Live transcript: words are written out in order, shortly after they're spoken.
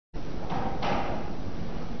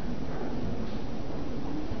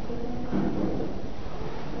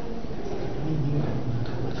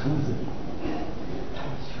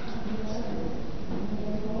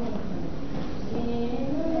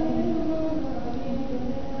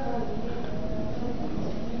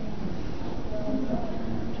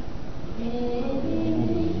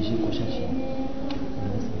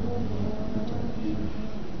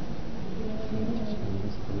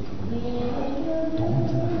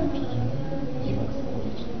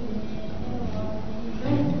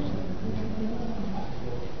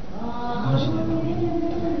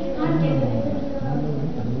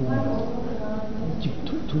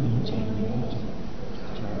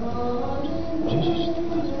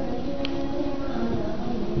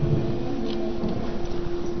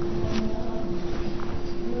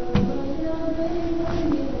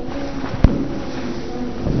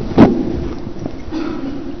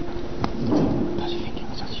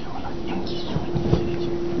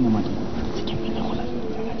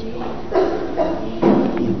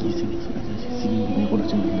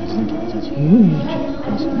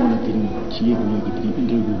시계 여기들이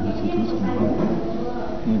인터뷰에서 도서관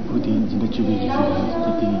부디 진짜 주변에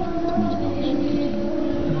그때 통지가 하시고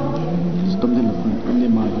스톱된 거 근데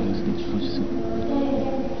말을 해서 주셨어요.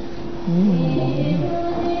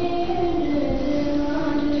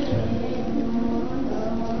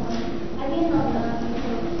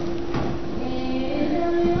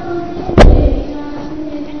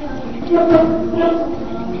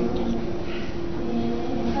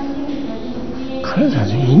 그래서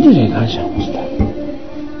아주 인질에 가지 않습니다.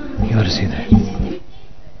 이거를 세대.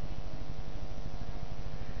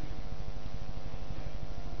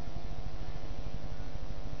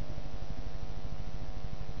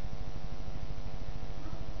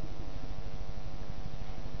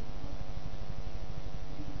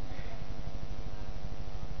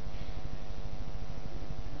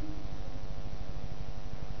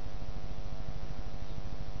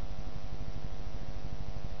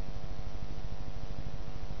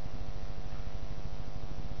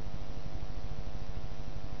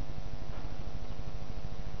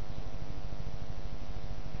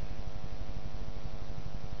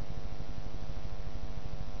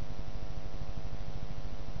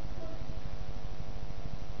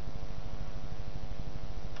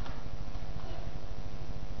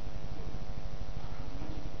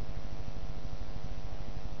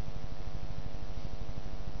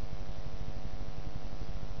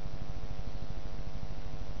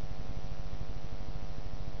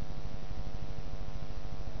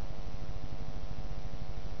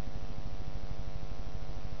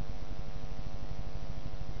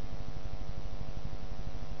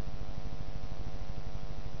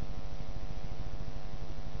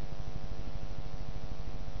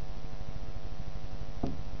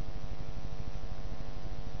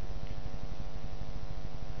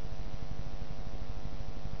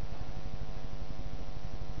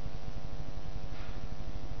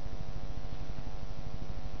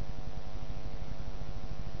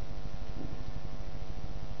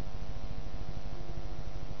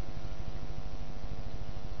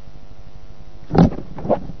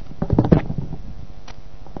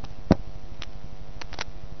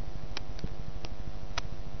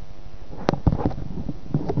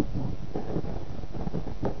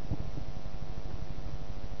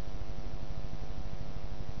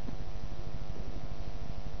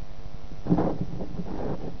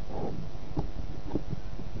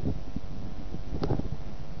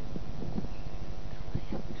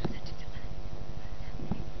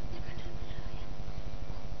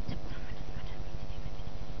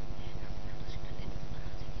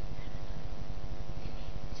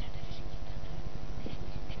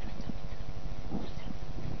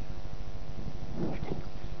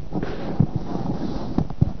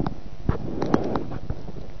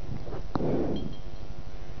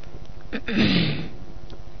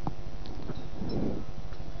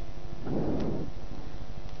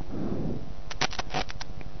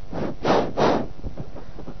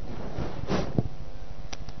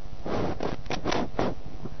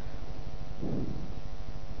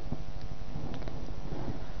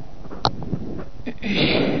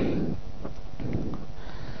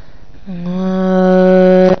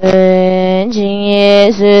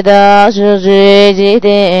 수다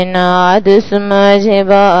수지지대나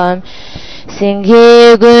드스마제밤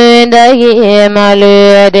생기군다기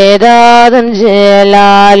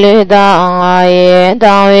말르데다듬질라르당아예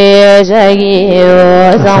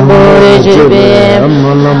당외자기요 상보주베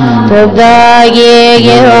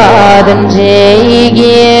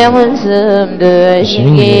법다기기와듬제이기 문슴드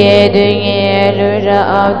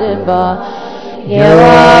신기등예르라압든바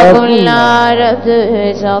예와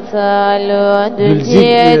굴라랍드 작살로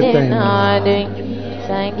들지에드나든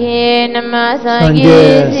상기나마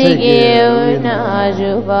상기시기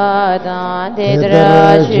운하주바다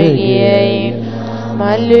대드라주기에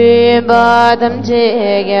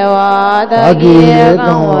말르바담제게와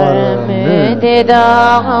다기강월메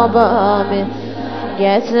대다하바메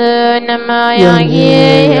게스나마야기일라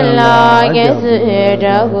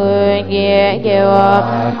게스라군게게와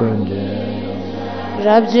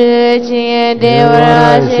rabjuchi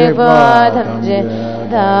devara shiva dhamje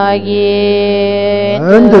dagi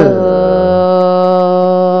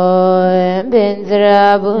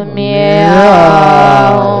benzra bhumya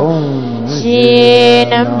shi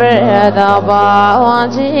number daba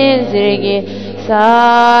wanchin sirgi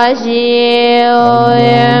sashi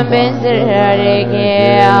benzra rege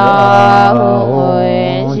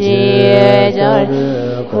shi jar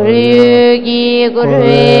Kurugi Guru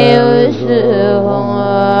Usu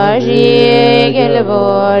Hongari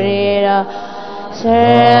Gelborira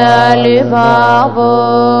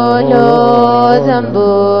Shalubabolo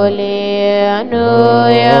Zambuli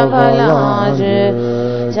Anuya Palanje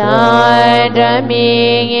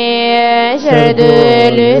Chandramige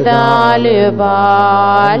Shardulu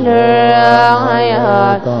Dalubal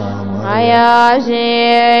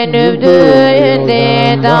Ayashin Nubdu Yunde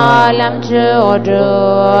Dalam Chodu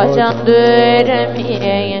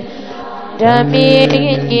Chandramige Damien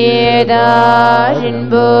Geda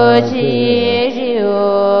Jinbochi Rio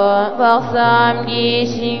Barsam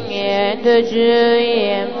Gishin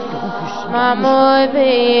Tujuyem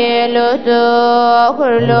Mamobe Loto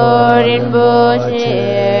Kurlorin Boche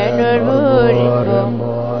Nurburin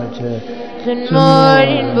Boche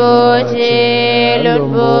Sunmorin Boche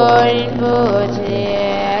Lutborin Boche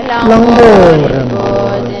Langborin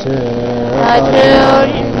Boche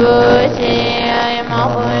Atrurin Boche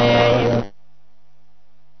Mahorin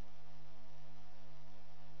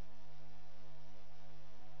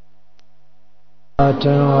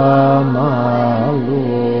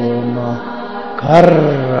Maluma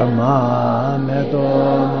Karma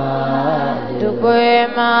Medoma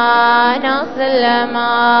Tukwema Nasalama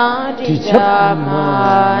Tijama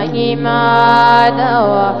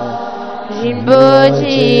Imadawa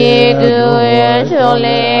Jinbochi Duya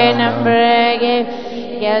Chole Nambrege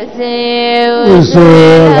Yalse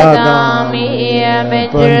Usuladami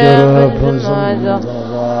Abenjura Punsumazo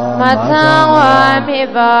Matangwa mi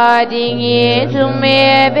badingi tume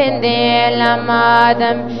bende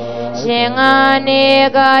lamadam Shengane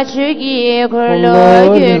gachugi kurlo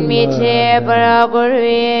yunmi che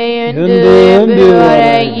paragurwe yundu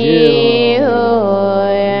biwaragi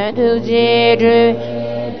Tujidru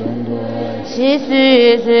Shisu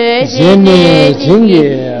su shini chingi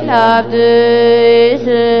labdu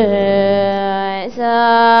su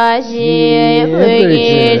Sashi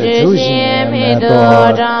pugi jushin mido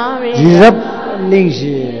Jirab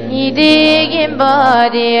Lingshi Nidigin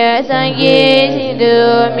body sangi shindu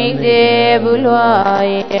mingse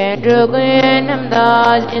bulwaye Drugun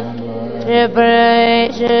namdajin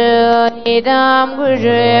Tribrashu idam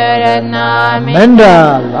gujranami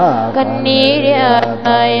Mandala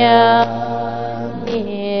Kaniraya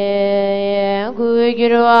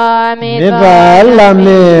Gujrwa me Mebala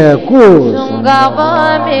me kus Sungava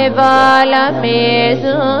me bala me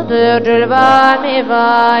Sundurva me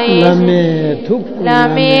vai Lame tuk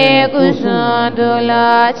Lame kusundula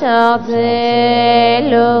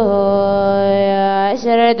chapselo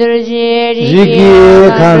Sharadurji Jiki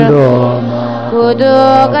kandoma Kudu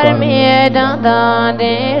karmi dang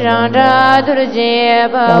de randa durje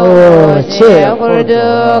bao che kurdu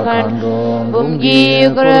kan bumgi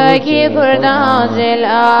kuraki kurdan zel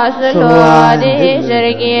aswa de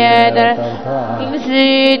shargi dar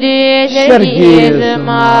ingsi de shargi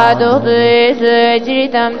ma do de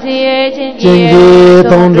jritam si Jingi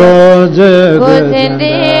tondo je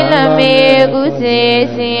Gosende la me guse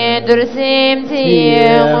sin dursim si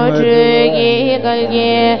mochugi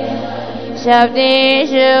galge Shabde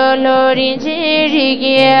Sholorin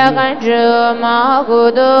Chirigi Kanju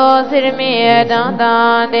Magudo Sirmi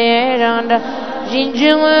Dandan de Randa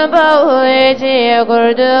Jinjung Bawe Che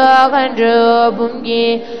Gordu Kanju Bungi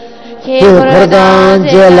Ke Gordan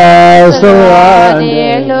Jela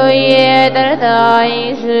Soade Loye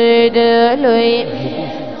Dardai Sudu Loye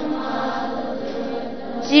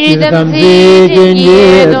Chiridam si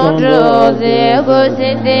jingi dondroze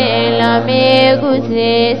Gosende la me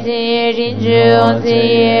guse si rinjun si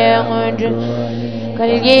ngunju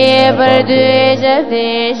Kalge bardu jafde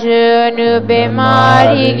shunu be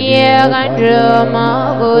mari ge ganju ma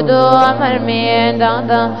gudu marme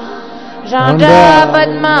dangdang Randa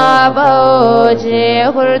padma bao che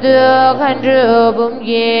kurdu kanju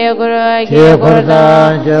bumge gura Ke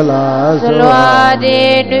Gordan Jela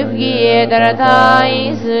Salwade nubgi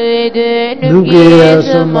daratai suidu Nugi nubgi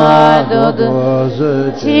Suma sumadodu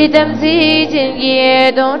Chiridam si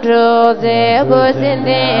jingi dondroze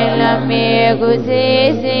Gosende lame guse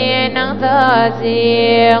si nangta si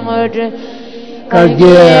ngurdu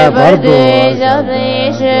Kalge bardu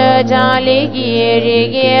jabde shi jali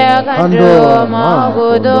giri ge kandu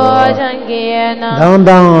magudu jangi na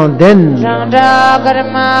Dang den Rangda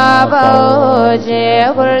karma bao che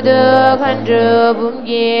kurdu kandu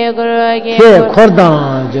bumgi gurage Ke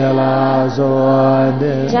Gordan Jala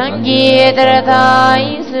Zoade Changi Darata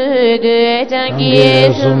Insudu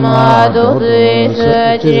Changi Sumado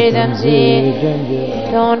Sajidam Si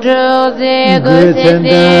Tonjo Ze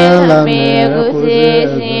Gusende Lame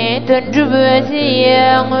Gusi Tunjubusi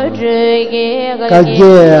Yang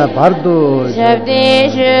Kaje Pardo Shabde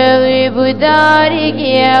Shavi Budari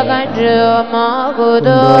Kia Kanjo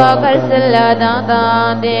Magudo Karsala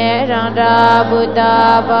Dandan De Randa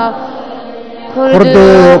Budaba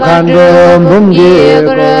Kurdu Kando Mungi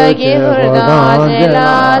Kuragi Kurda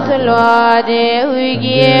Zela Tulwa De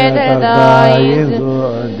Uigi Dardais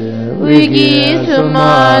Uigi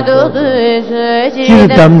Sumado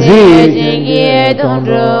Chidam Zingi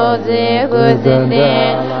Dondro Ze Guzinde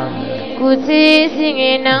Kuti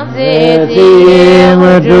Singi Nangze Zi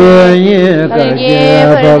Mudruye Kage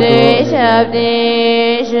Padu Shabde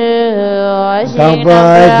Shu Tamba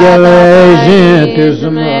Jale Jin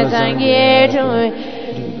Tusuma Sangi Chui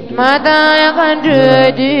Mata Kanju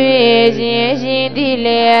Du Jin Jin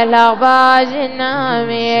Dile Lagba Jina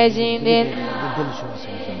Me Jin Din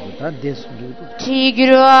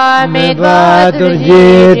Chigru Meba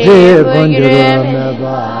Durje Te Bunjuru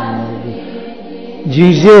Meba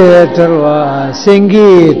Jije Tarwa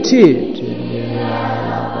Sengi Ti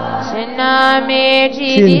Sena Me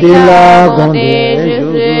Chindila Gonde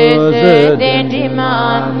Jugo Dendima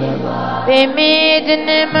Peme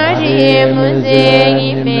Dene Mari Muze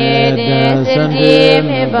Me De Sendi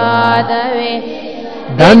Me Badave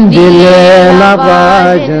Dandile La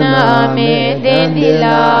Sena Me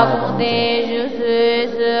Dendila Gonde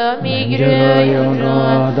Jusu Migru Yono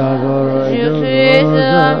Jusu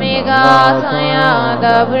Miga Saya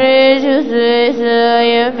Dabre Jusu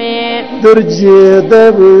Yome Durje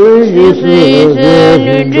Dabu Je suis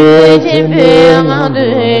l'une des pires de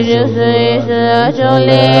je suis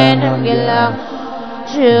Jolene Angela.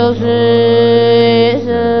 Je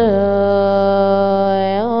suis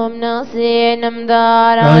Om Nasi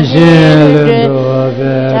Namdara.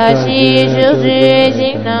 Tashi je suis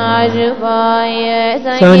Jigna je faye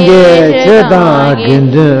Sange Cheda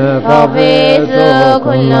Ginde Pape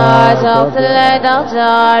Kula Saktala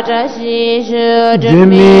Daksa Tashi je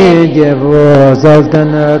Jimi Jevo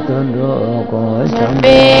Saltana Tundro Ko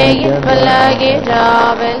Chambe Palagi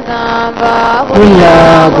Jabel Tamba Kula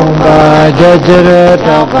Kumba Jajara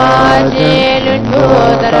Tamba Jilun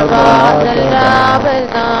Budarba Salabel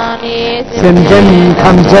Tani Simjan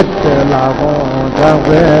Kamjat Lago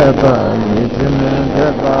Taweba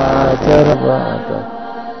Nitrimba Jarabata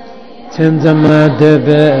Simjama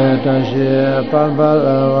Debe Tashi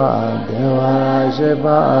Palbalawa Deva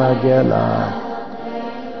Shiva Jala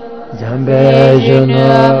Jambe Juno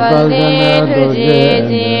Paldana Doje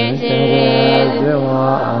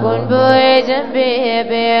Kunboy Jambe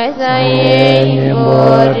Besaye Nimbo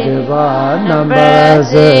Deva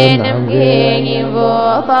Nambaze Namge Nimbo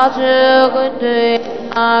Pasu Kundu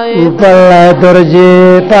Upala Dorje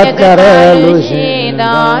Patkara Lushi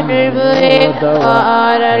Danurbu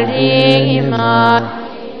Arari Hima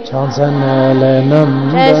Chansana Nam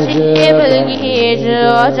Tashi Bulgi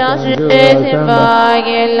Jo Janshi Simba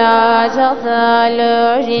Gela Chansalo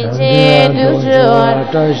Rinche Dushu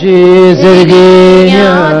Tashi Sergi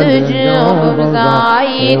Duju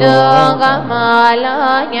Bumzai Do Gamala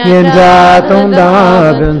Yenda Tonda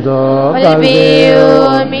Bendo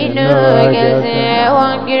Palbiu Minu Gelse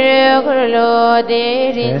Wangir Kurlo De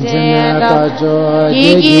Rinche Da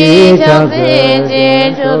Yigi Chakse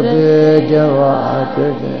Chodu Jawa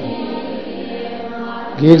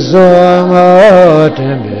Gizonga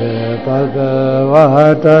Tembe Palpa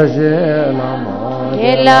Vatashi Lama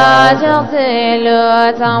Kela Chakse Lo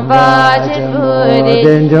Tamba Chitbudi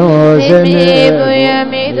Simi Buya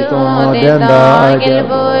Midu Denda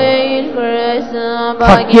Gilbui Kursun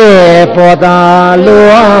Pakke Poda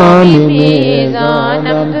Luani Mizan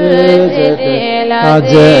Namdu Sidi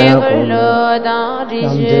Lazi Kurlo Dangri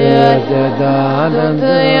Shur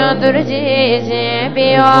Tuyan Durji Zimbi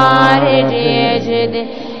Wari Jishidi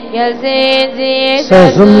Yalzinzi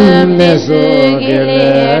Sasum Nesu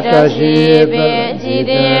Gili Tashi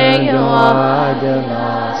Benjidi Yuwa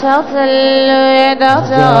Chaksalu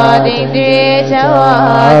Daksa Dingdi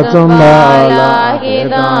Chawa Tumbala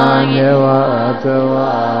Gidang Yewa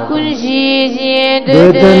Tawa Kunshi Jin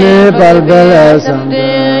Dutane Balbala Samdu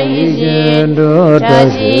Yijindu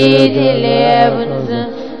Tashi Dile Bunzu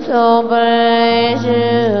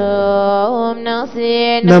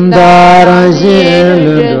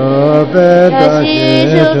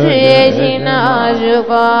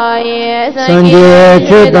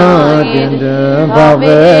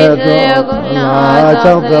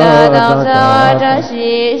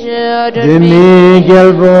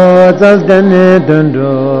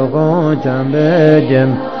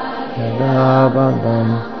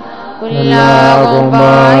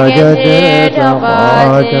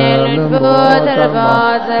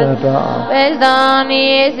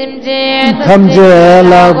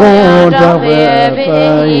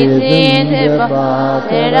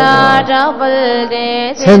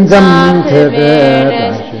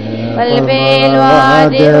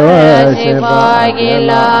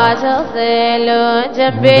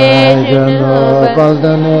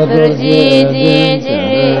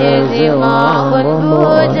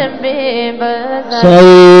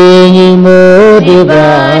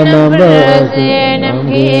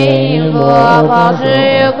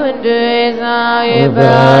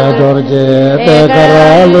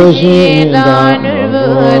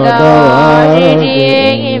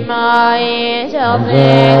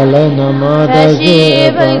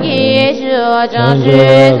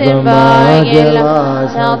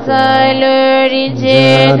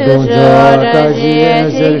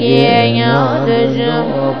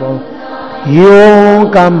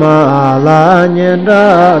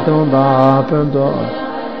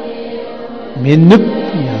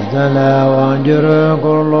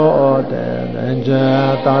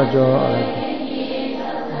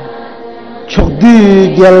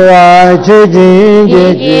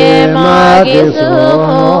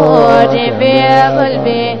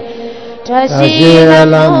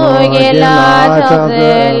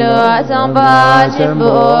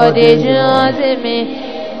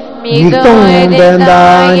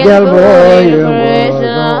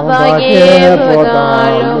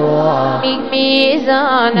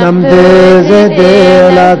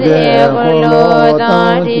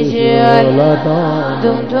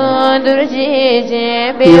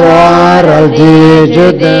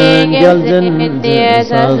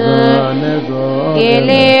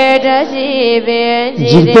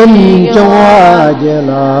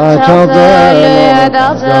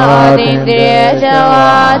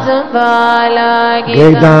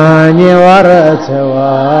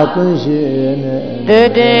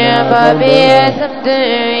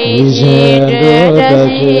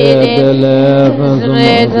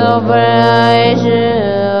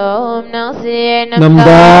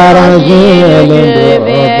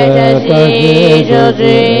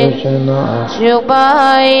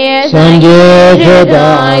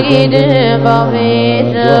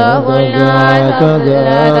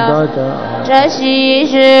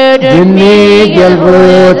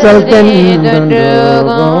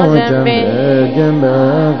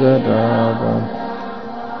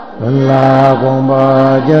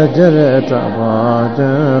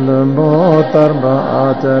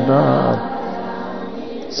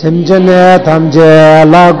Simjane thamje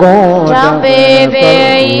lagon Chambe be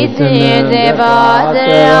ite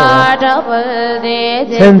basra double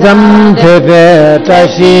de Sinjam thebe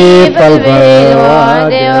tashi palbe wa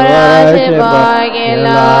devara se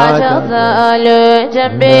bagela chasalu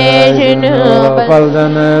chambe chinu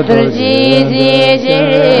paldan turji ji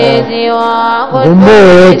jire jiwa gumbo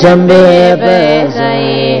chambe be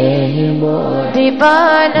sai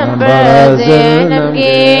Dipanam prasenam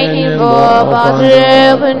ke bo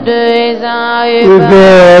pasre kundu zayu Ube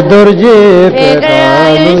durji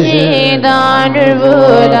Pekalushi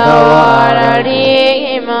danurbuda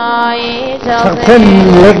warari mai Sakten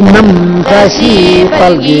legnam tashi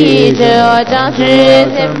palgi Chanshi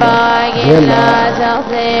simpagi la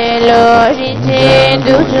sakse lo shinchen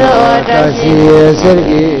dusho tashi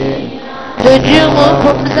sergi Tujumu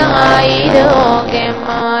kumsai do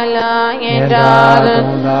kemala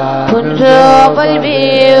yendadun Kunjo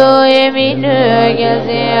palbiyo yeminu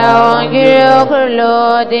gyase Awangiyo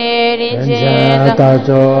kurlo deri cheta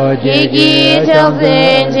Kiki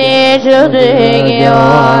chaksen che shudu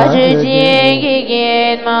gewa Chuchi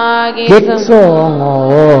kikin magi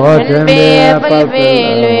Kiksongo Tembe palbi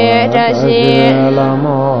lue tashi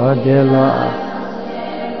lamo dela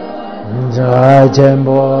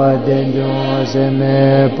Jajembo denjo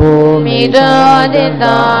seme pumi Mido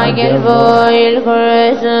denda gelbo il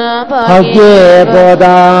kursa Hake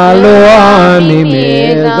boda luani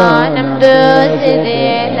Mizanam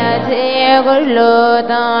duside lase gullo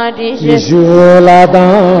dati Yishula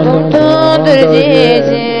dan Tuntur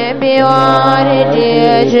jeje biwari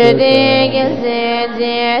jeje dege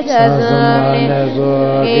senje tasumne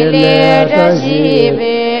Ile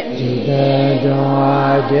tashibe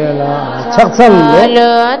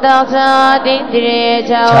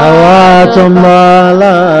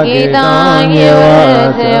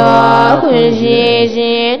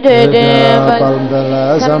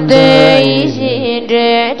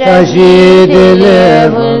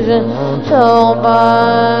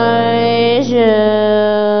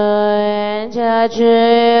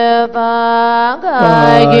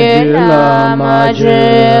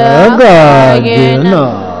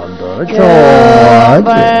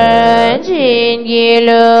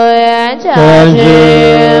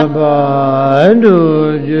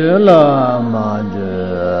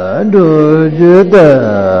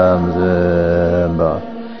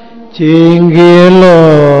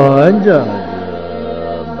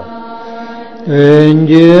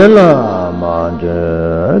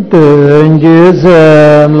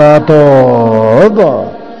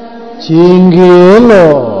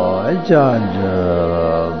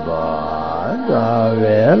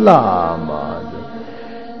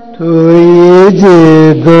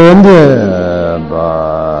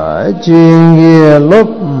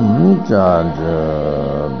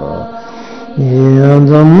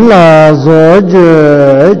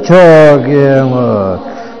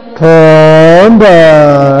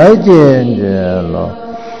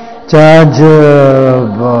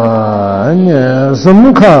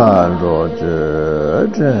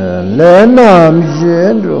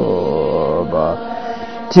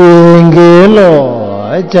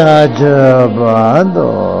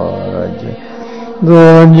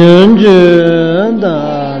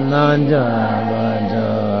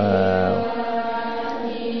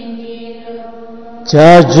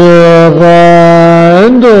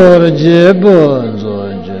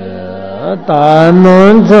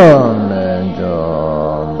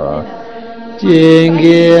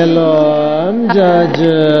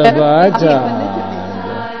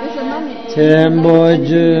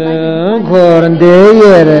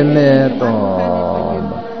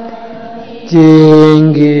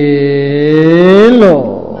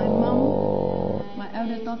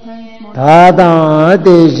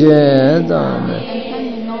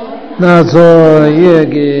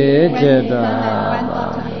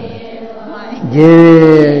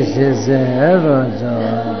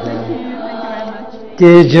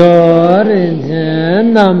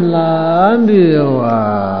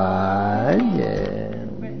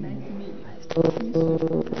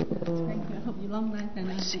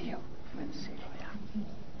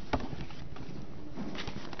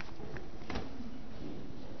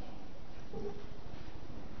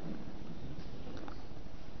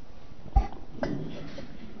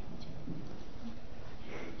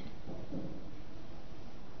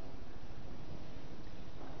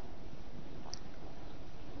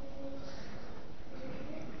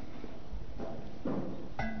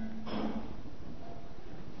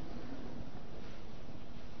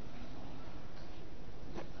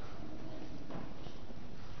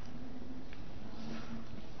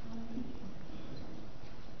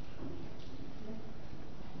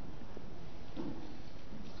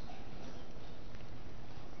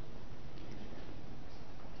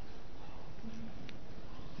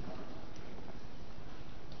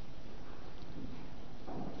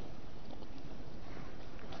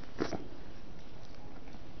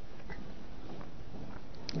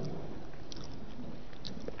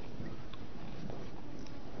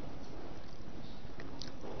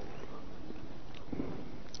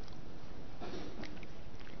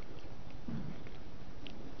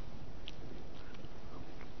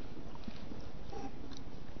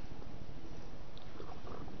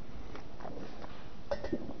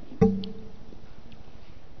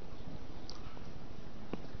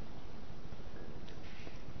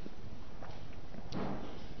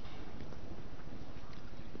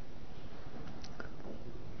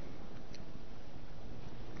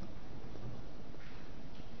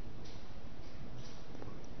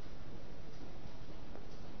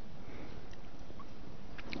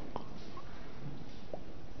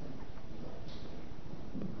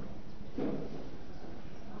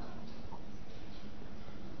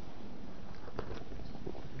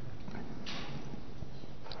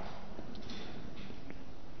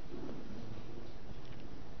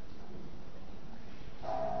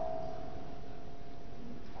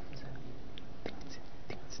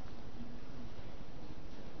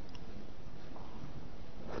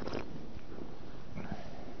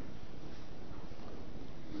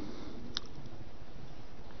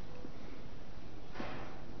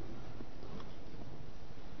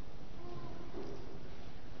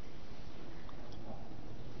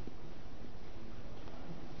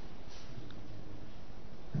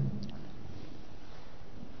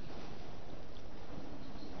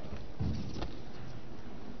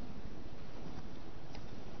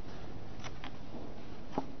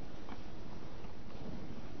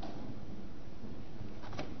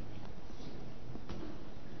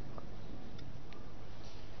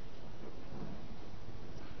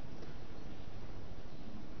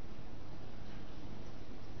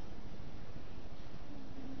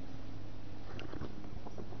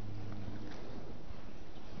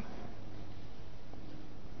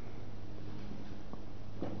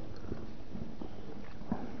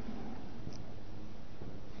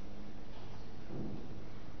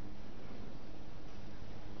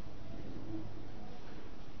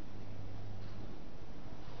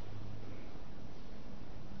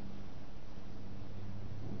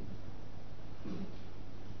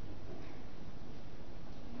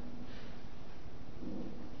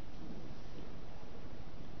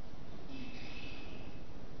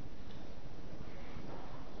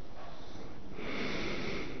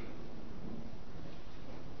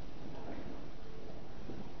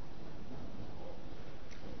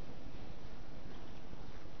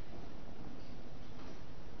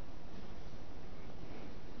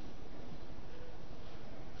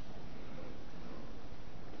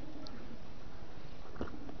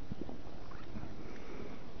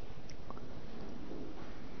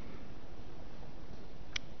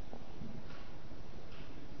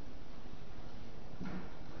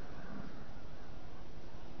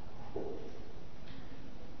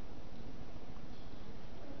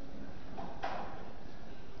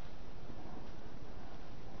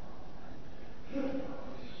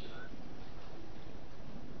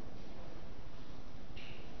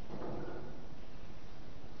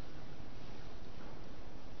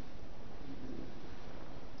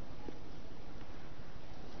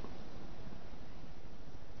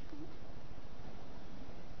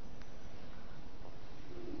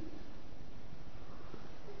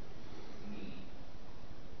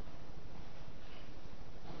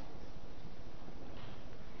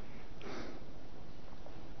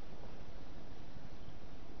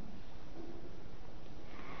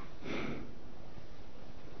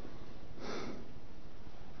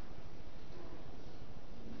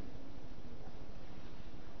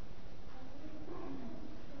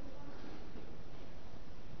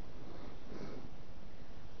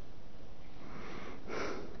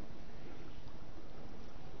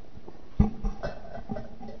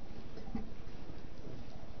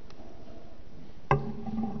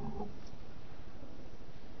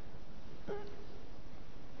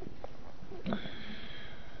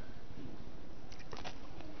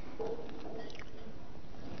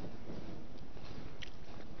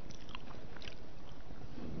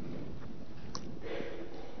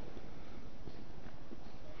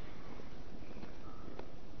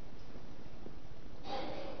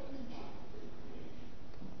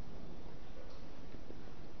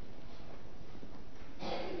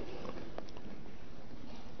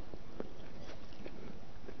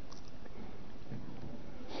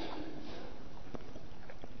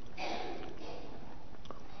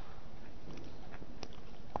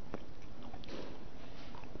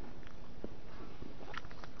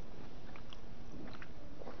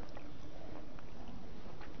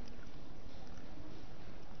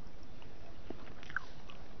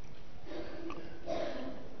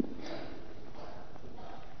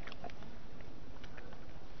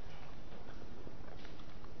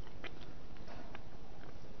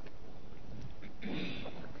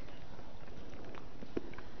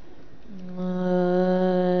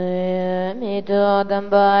Nito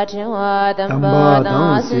Damba Chiwa Damba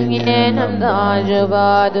Dasinge Namda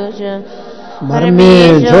Juba Dusha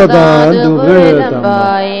Marmi Choda Dubu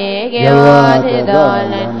Damba Yewa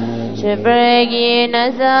Tidalen Shibregi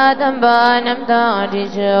Nasa Damba Namda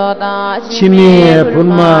Chichoda Chimi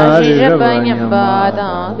Purma Shishapanyamba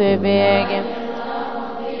Da Kubegim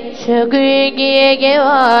Shukri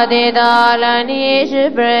Gewa de Dalani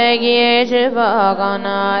Shibregi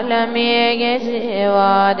Shivagana Lamige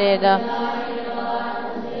Shiva de Da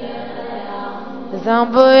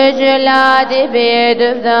Zambu Jula de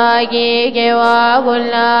Beduf Dagi Gewa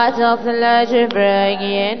Gula Taksala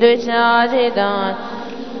Shibregi Dusha Jidan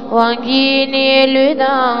Wangi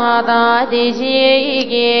Niluda Da Diji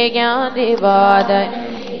Gyan Bada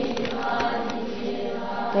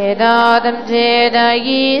Tedadam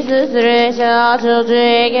Tedagi Susresha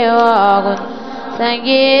Chudrege Wagun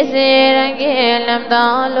Sangi Sirangi Lamda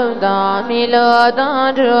Luda Milo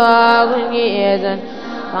Dandruagun Gizan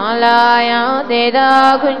Kalaya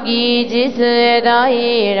Teda Kungi Jisida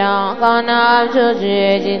Ira Kanam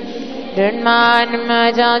Chudrejit Dunman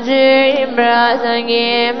Majanju Imbra Sangi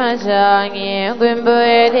Masangi Gumbu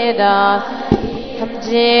Teda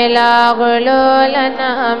Jela Gulu Lana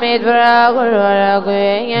Midbra Guru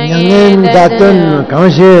Yangin Datun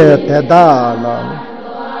Kanshi Tedala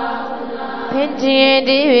Pinji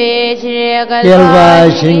Divi Yelva Shrigalva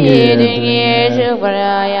Shingi Dingi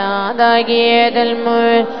Shukraya Dagi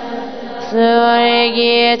Dalmur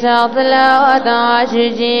Surgi Tatla Wada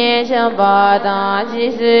Shuji Shabada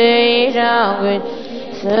Jisui Shangud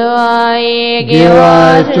Suai Giva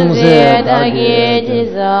Chungse Dagi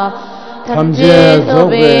Jiza Tamje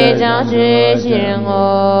Sobe Jangju Shiringo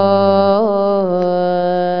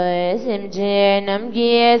Simje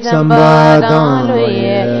Namgi Zamba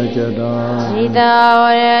Danluye Sita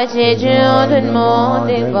Wara Chechun Tunmo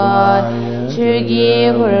Dikwa Shugi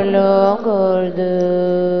Hurlo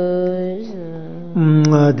Kordus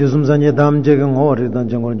Disum Sanye Dam Jegang Hori Dan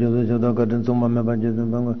Jangor Jodo Jodo Garden Summa Meba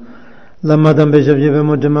Jedun Bango Lama Dam Bishop Jebe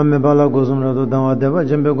Mujama Mebala Gosum Rado Dama Deva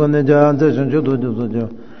Jembe Gone Jante Jodo Jodo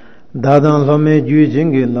Dadan Lame Ju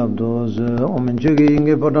Jingi Labdos Omen Chugi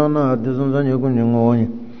Inge Padana Disum Sanye Kunjungo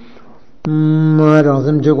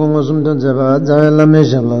Ransom Jokong Sum Danzeba Zalame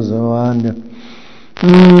Shabla Zawand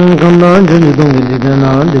Kandan Junji Dongi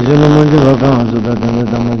Dana Dijana Manjula Kanzu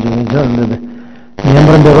Dama Jungi Chandebe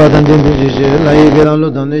Yamran Deva Danjin Dishi Lai Giralo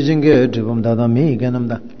Danjinge Tibum Dadami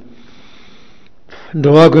Ganamda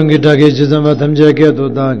Doa Kungi Dagi Jizama Tamjake to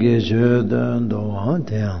Dagi Shudan Doa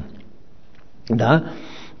Teang Da.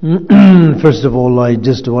 First of all, I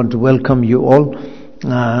just want to welcome you all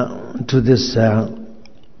to this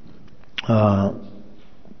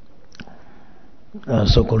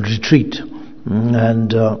so-called retreat. And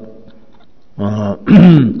the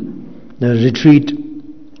retreat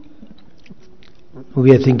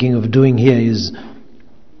we are thinking of doing here is,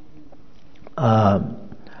 how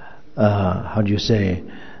do you say,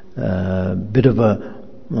 a bit of a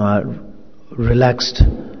relaxed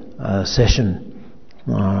session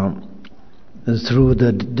through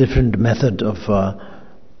the different method of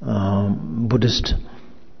Buddhist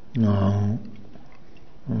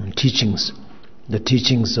teachings, the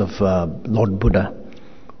teachings of Lord Buddha.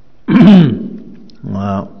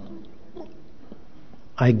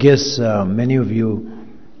 I guess many of you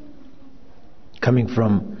coming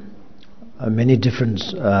from many different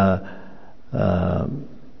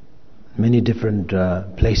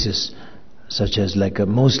places, such as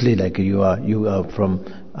mostly you are from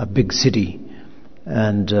a big city,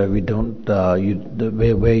 and we don't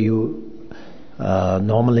where you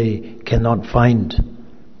normally cannot find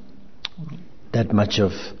that much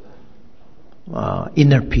of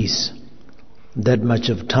inner peace, that much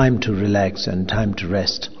of time to relax and time to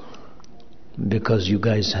rest, because you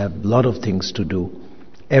guys have a lot of things to do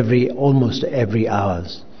almost every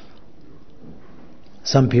hours.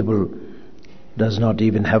 Some people does not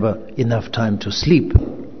even have enough time to sleep.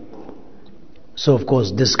 So of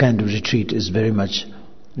course this kind of retreat is very much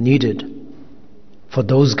needed for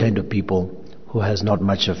those kind of people who has not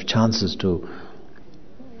much of chances to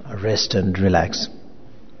rest and relax.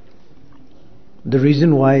 The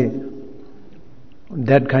reason why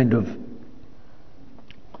that kind of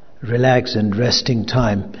relax and resting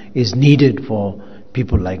time is needed for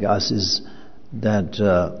people like us is that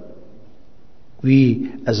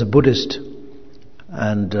we as a Buddhist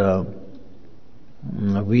and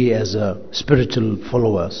we as a spiritual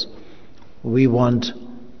followers, we want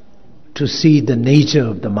to see the nature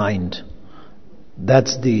of the mind.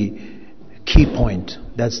 That's the key point.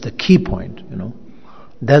 That's the key point,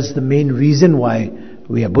 That's the main reason why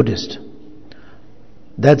we are Buddhist.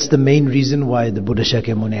 That's the main reason why the Buddha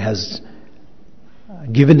Shakyamuni has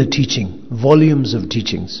given a teaching, volumes of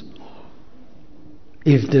teachings.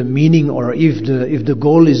 If the meaning or if the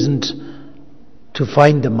goal isn't to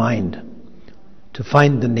find the mind, to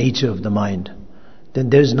find the nature of the mind, then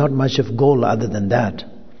there is not much of goal other than that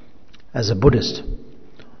as a Buddhist.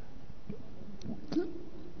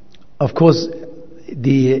 Of course,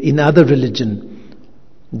 in other religion,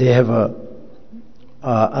 they have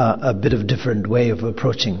a bit of different way of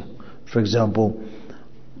approaching. For example,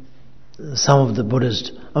 some of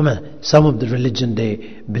the religion,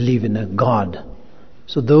 they believe in a God.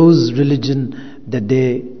 So those religion that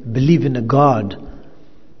they believe in a God,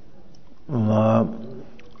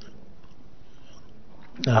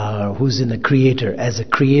 who's in a creator, as a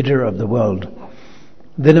creator of the world,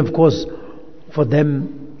 then of course for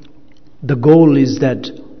them the goal is that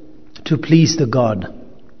to please the God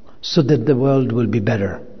so that the world will be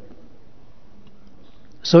better.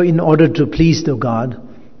 So in order to please the God,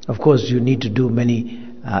 of course you need to do many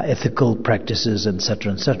ethical practices,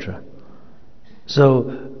 etc., etc.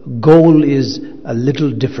 So goal is a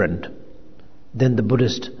little different than the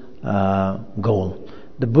Buddhist goal.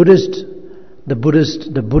 The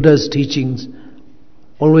Buddha's teachings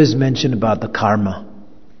always mention about the karma,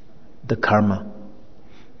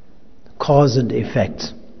 cause and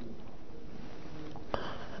effect.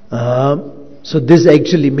 So this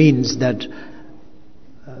actually means that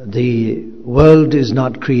the world is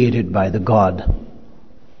not created by the God.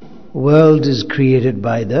 World is created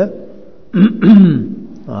by the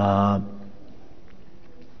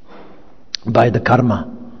by the karma.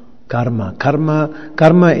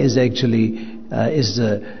 Karma is actually is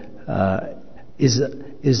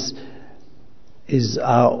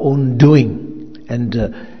our own doing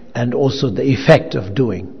and also the effect of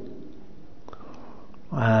doing,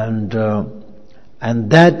 and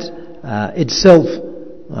that itself,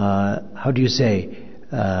 how do you say?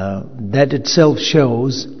 That itself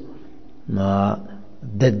shows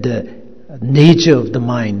that the nature of the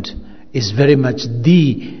mind is very much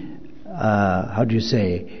the how do you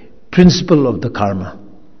say, principle of the karma.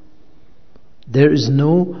 There is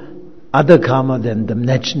no other karma than the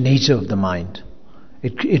nature of the mind.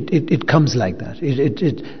 It comes like that.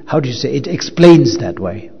 How do you say? It explains that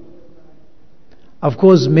way. Of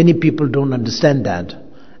course, many people don't understand that,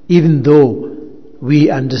 even though we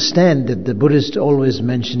understand that the Buddhist always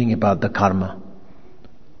mentioning about the karma.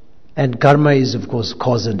 And karma is, of course,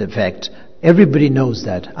 cause and effect. Everybody knows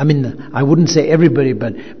that. I mean, I wouldn't say everybody,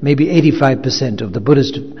 but maybe 85% of the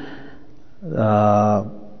Buddhist,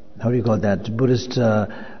 how do you call that? Buddhist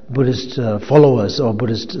followers or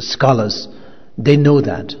Buddhist scholars, they know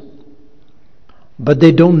that. But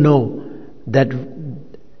they don't know that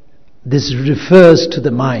this refers to the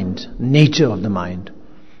mind, nature of the mind.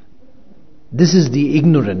 This is the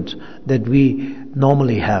ignorant that we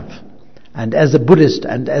normally have. And as a Buddhist,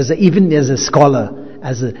 and even as a scholar,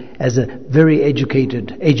 as a very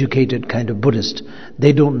educated kind of Buddhist,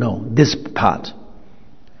 they don't know this part,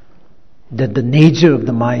 that the nature of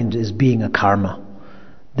the mind is being a karma.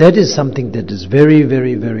 That is something that is very,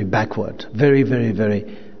 very, very backward, very, very, very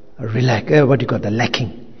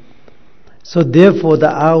lacking. So therefore,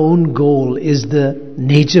 our own goal is the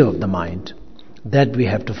nature of the mind. That we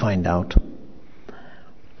have to find out.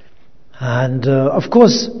 And of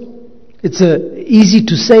course, it's easy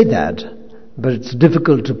to say that, but it's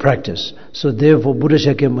difficult to practice. So therefore, Buddha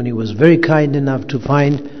Shakyamuni was very kind enough to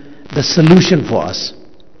find the solution for us.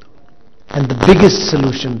 And the biggest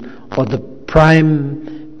solution, or the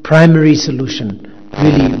primary solution,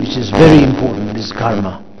 really, which is very important, is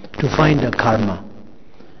karma. To find a karma,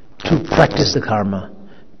 to practice the karma,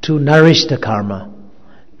 to nourish the karma,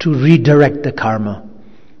 to redirect the karma,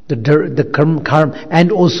 the karma,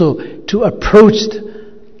 and also to approach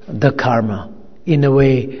the karma in a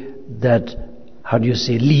way that, how do you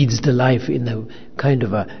say, leads the life in a kind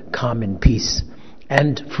of a calm and peace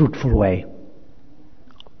and fruitful way.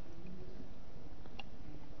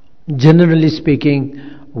 Generally speaking,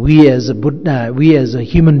 we as a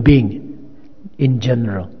human being in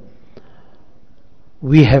general,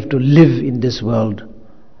 we have to live in this world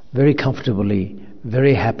very comfortably,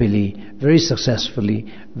 very happily, very successfully,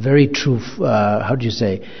 very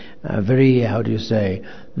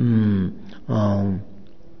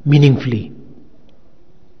meaningfully.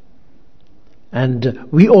 And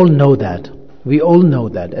we all know that.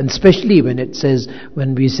 And especially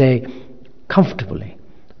when we say comfortably.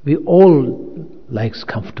 We all likes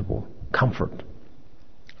comfort,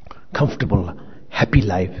 comfortable, happy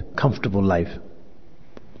life, comfortable life.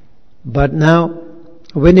 But now,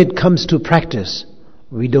 when it comes to practice,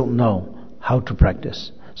 we don't know how to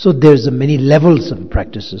practice. So there's many levels of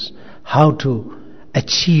practices, how to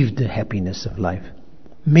achieve the happiness of life.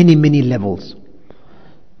 Many, many levels.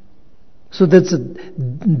 So that's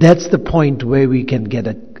the point where we can get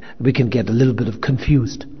a little bit of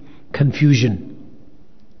confusion.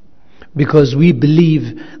 Because we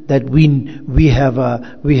believe that we have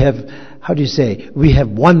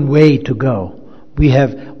one way to go. We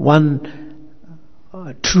have one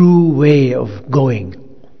true way of going.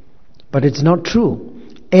 But it's not true.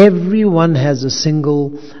 Everyone has a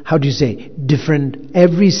single,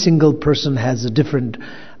 every single person has a different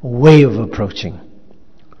way of approaching.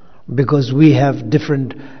 Because we have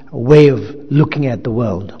different way of looking at the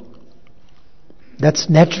world. That's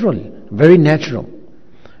natural, very natural.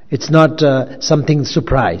 It's not something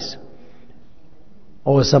surprise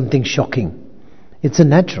or something shocking. It's a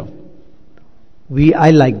natural.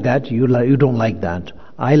 I like that, you don't like that.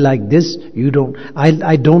 I like this, you don't.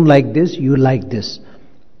 I don't like this, you like this.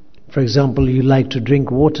 For example, you like to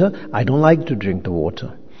drink water, I don't like to drink the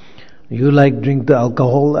water. You like to drink the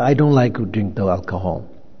alcohol, I don't like to drink the alcohol.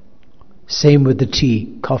 Same with the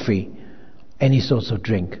tea, coffee, any sorts of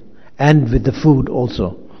drink. And with the food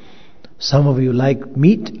also. Some of you like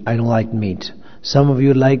meat, I don't like meat. Some of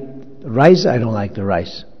you like rice, I don't like the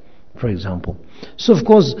rice, for example. So of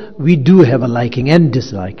course, we do have a liking and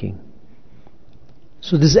disliking.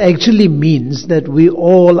 So this actually means that we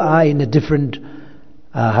all are in a different,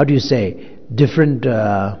 we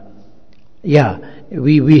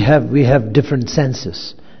have different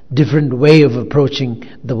senses, different way of approaching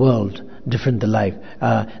the world, different life.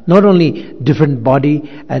 Not only different body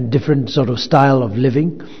and different sort of style of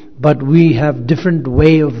living, but we have different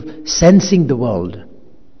way of sensing the world.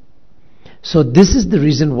 So this is the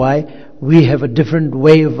reason why we have a different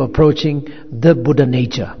way of approaching the Buddha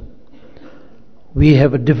nature. We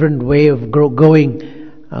have a different way of going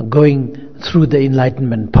through the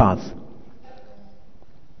enlightenment path.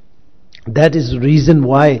 That is the reason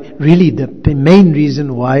why, really the main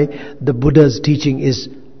reason why the Buddha's teaching is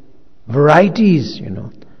varieties,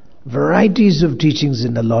 varieties of teachings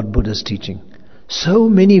in the Lord Buddha's teaching. So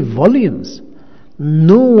many volumes.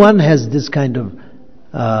 No one has this kind of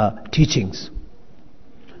teachings.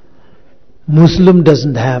 Muslim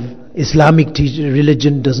doesn't have, Islamic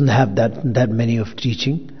religion doesn't have that many of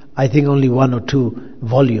teaching. I think only 1 or 2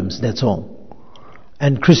 volumes, that's all.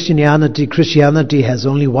 And Christianity has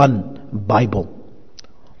only one Bible.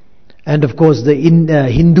 And of course the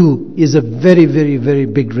Hindu is a very, very, very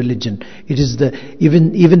big religion. It is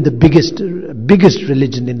even the biggest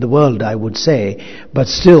religion in the world, I would say, but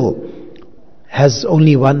still has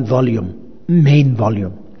only one volume, main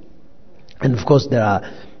volume. And of course there are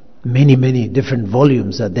many, many different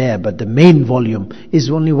volumes are there, but the main volume is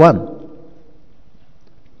only one.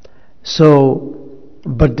 So,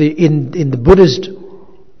 but in the Buddhist,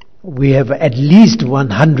 we have at least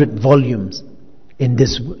 100 volumes in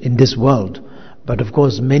this world. But of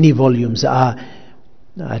course many volumes are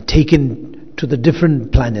taken to the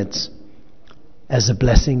different planets as a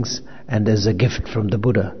blessings and as a gift from the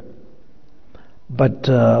Buddha. But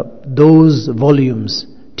those volumes,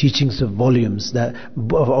 teachings of volumes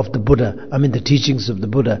of the Buddha, the teachings of the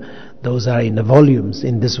Buddha, those are in the volumes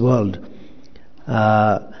in this world.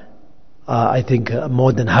 I think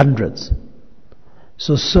more than hundreds.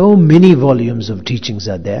 So many volumes of teachings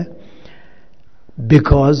are there,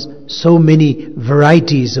 because so many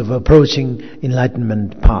varieties of approaching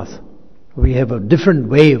enlightenment path. We have a different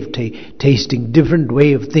way of tasting, different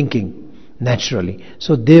way of thinking, naturally.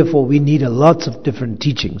 So therefore we need lots of different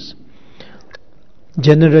teachings.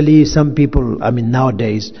 Generally some people,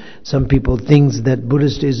 nowadays, some people think that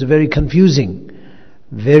Buddhist is very confusing,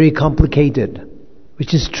 very complicated,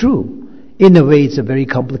 which is true. In a way it's a very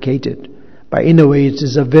complicated, but in a way it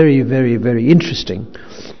is a very, very, very interesting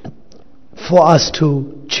for us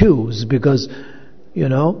to choose, because,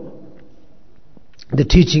 the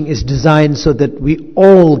teaching is designed so that we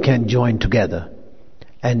all can join together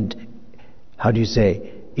and,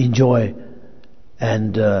 enjoy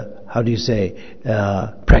and,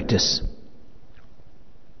 practice.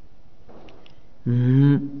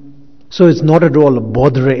 So it's not at all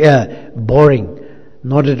boring,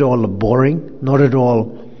 not at all boring, not at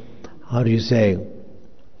all,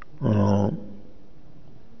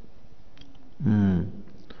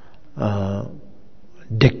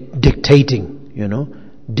 dictating,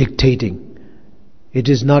 dictating. It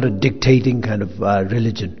is not a dictating kind of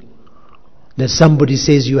religion. That somebody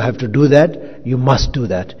says you have to do that, you must do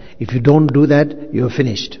that. If you don't do that, you're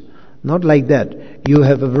finished. Not like that. You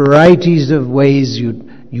have a varieties of ways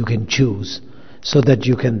you can choose, so that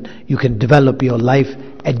you can develop your life,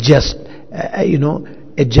 adjusting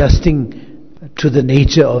to the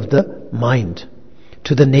nature of the mind,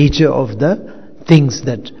 to the nature of the things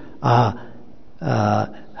that are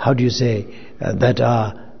how do you say, that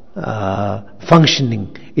are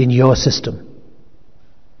functioning in your system.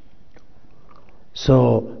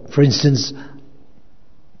 So, for instance,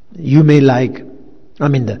 I may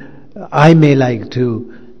like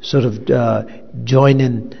to sort of join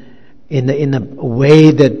in a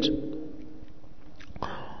way that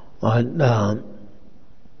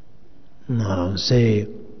say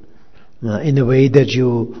in a way that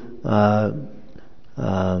you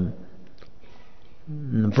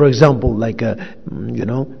for example, like in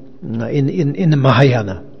the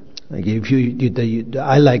Mahayana, like if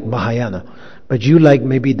I like Mahayana, but you like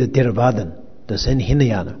maybe the Theravadan, the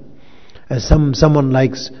Hinayana, and someone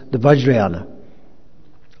likes the Vajrayana.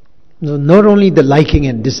 Not only the liking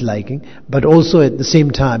and disliking, but also at the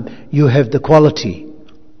same time you have the quality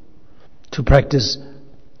to practice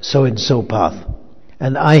so and so path,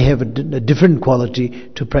 and I have a different quality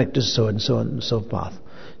to practice so and so path.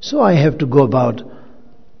 So I have to go about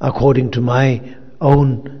according to my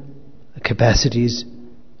own capacities,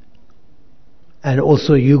 and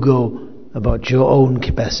also you go about your own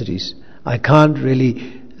capacities. I can't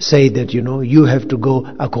really say that you have to go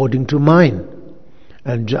according to mine,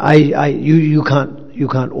 and you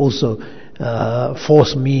can't also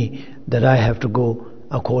force me that I have to go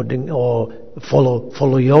according or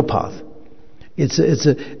follow your path.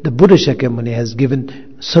 The Buddha Shakyamuni has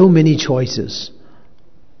given so many choices.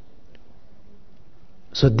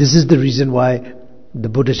 So this is the reason why the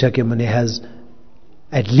Buddha Shakyamuni has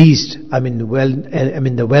at least, very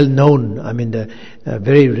well known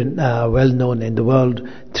in the world,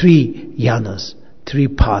 three yanas, three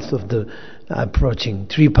paths of approaching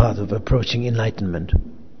enlightenment: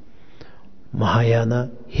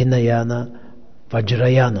 Mahayana, Hinayana,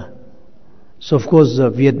 Vajrayana. So of course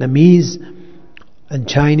Vietnamese and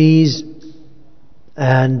Chinese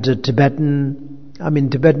and Tibetan.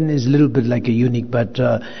 Tibetan is a little bit like a unique, but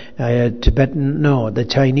the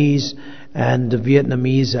Chinese and the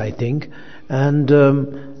Vietnamese, I think, and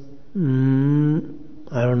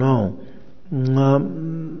I don't know.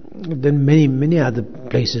 Then many other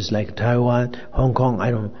places like Taiwan, Hong Kong,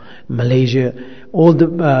 Malaysia, all the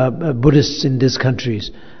Buddhists in these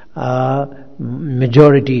countries,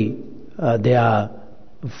 majority they are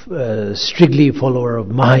strictly follower of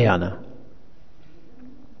Mahayana.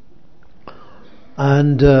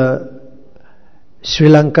 And Sri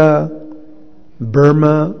Lanka,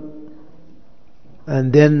 Burma,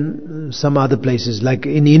 and then some other places like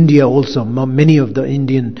in India also. Many of the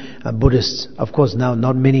Indian Buddhists, of course, now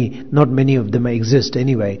not many of them exist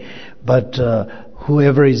anyway. But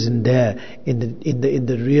whoever is in there in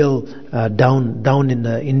the real down in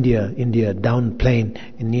the India down plain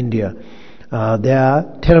in India, they are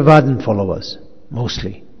Theravadan followers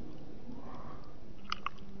mostly.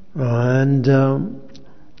 And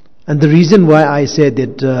the reason why I say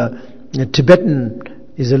that Tibetan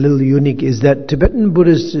is a little unique is that Tibetan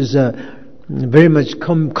Buddhist is a very much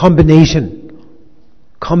combination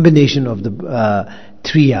of the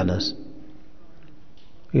three yanas.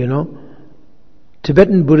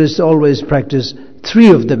 Tibetan Buddhists always practice three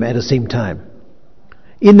of them at the same time.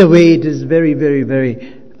 In a way, it is very, very, very,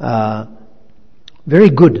 very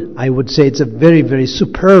good. I would say it's a very, very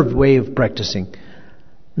superb way of practicing.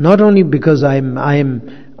 Not only because I'm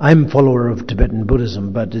follower of Tibetan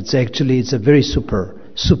Buddhism, but it's a very superb.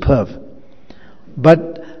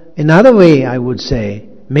 But another way, I would say,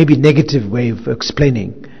 maybe negative way of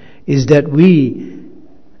explaining, is that we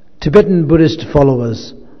Tibetan Buddhist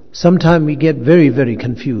followers, sometimes we get very, very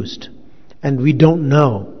confused, and we don't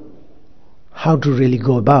know how to really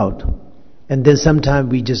go about, and then sometimes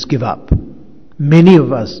we just give up. Many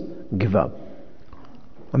of us give up.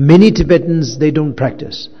 Many Tibetans, they don't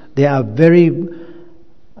practice. They are very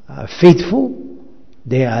faithful.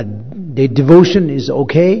 Their devotion is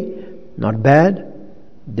okay, not bad.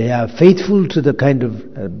 They are faithful to the kind of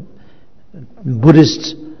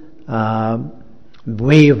Buddhist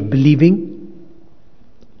way of believing,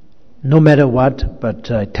 no matter what, but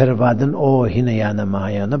Theravadan or Hinayana,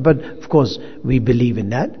 Mahayana. But of course, we believe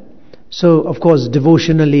in that. So of course,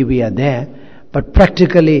 devotionally we are there, but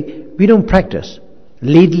practically we don't practice.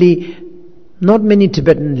 Lately, not many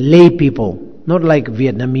Tibetan lay people, not like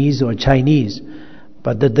Vietnamese or Chinese,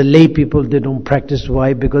 but that the lay people, they don't practice.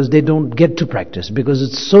 Why? Because they don't get to practice, because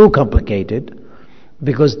it's so complicated.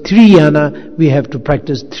 Because three yana, we have to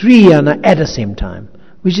practice three yana at the same time,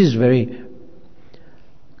 which is very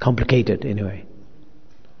complicated anyway.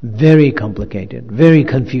 Very complicated, very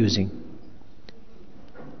confusing.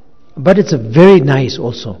 But it's a very nice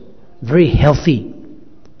also, very healthy,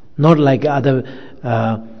 not like other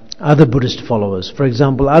Buddhist followers. For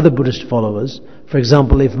example,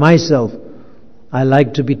 if myself, I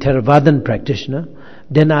like to be Theravadan practitioner,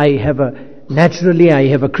 then naturally I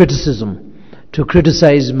have a criticism to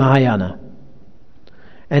criticize Mahayana.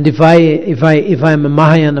 And if I'm a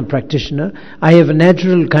Mahayana practitioner, I have a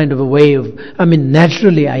natural kind of a way of,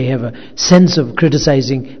 naturally I have a sense of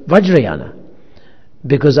criticizing Vajrayana.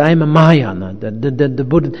 Because I am a Mahayana. The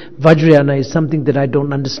Buddha, Vajrayana is something that I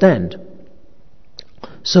don't understand.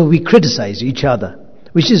 So we criticize each other,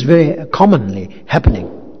 which is very commonly happening.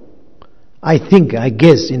 I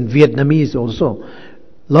guess in Vietnamese also,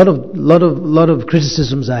 lot of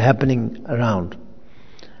criticisms are happening around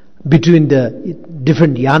between the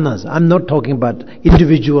different yanas. I'm not talking about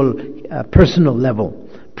individual, personal level.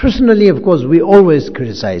 Personally, of course, we always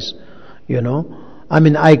criticize.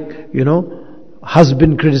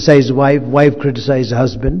 Husband criticize wife, wife criticize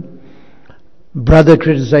husband, brother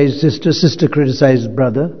criticize sister, sister criticize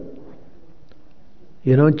brother.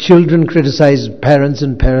 Children criticize parents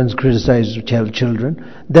and parents criticize children.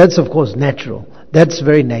 That's of course natural. That's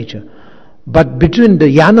very nature. But between the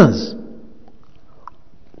yanas,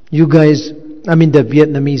 you guys, the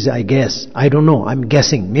Vietnamese, I guess, I don't know, I'm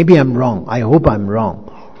guessing, maybe I'm wrong, I hope I'm wrong.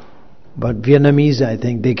 But Vietnamese, I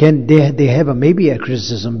think, they have maybe a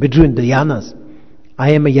criticism between the yanas.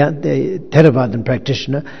 I am a Theravadan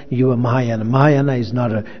practitioner, you are Mahayana. Mahayana is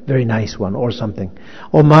not a very nice one or something.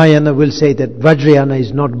 Or Mahayana will say that Vajrayana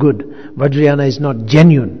is not good, Vajrayana is not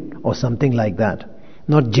genuine or something like that.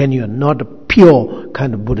 Not genuine, not a pure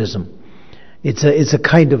kind of Buddhism. It's a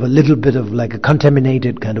kind of a little bit of like a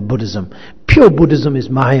contaminated kind of Buddhism. Pure Buddhism is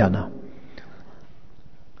Mahayana.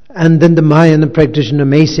 And then the Mahayana practitioner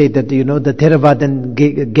may say that, the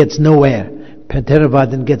Theravadan gets nowhere.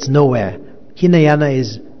 Theravadan gets nowhere. Hinayana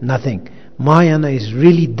is nothing. Mahayana is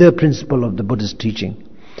really the principle of the Buddhist teaching.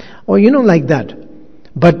 Or like that.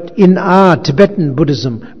 But in our Tibetan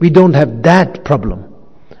Buddhism, we don't have that problem.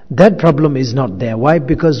 That problem is not there. Why?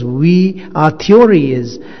 Because our theory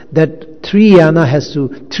is that three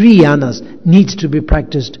yanas needs to be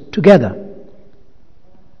practiced together.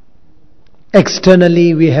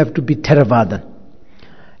 Externally, we have to be Theravadan.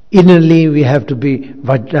 Innerly, we have to be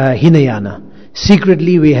Hinayana.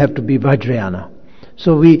 Secretly, we have to be Vajrayana.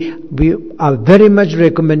 So we are very much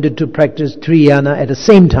recommended to practice three yana at the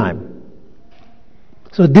same time.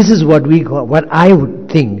 So this is what I would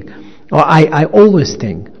think, or I always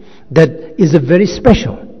think, that is a very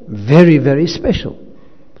special, very, very special.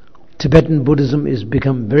 Tibetan Buddhism is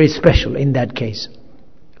become very special in that case.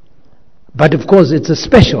 But of course it's a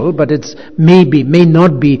special, but it's may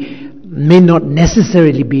not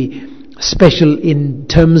necessarily be special in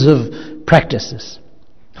terms of practices.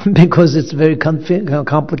 Because it's very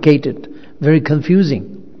complicated, very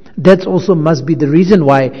confusing. That also must be the reason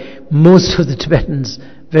why most of the Tibetans,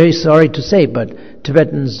 very sorry to say, but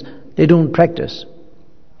Tibetans, they don't practice.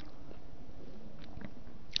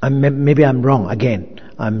 Maybe I'm wrong, again,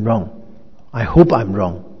 I'm wrong. I hope I'm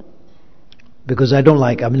wrong. Because I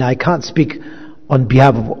can't speak on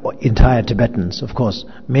behalf of entire Tibetans, of course.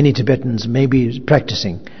 Many Tibetans may be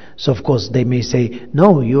practicing. So of course they may say,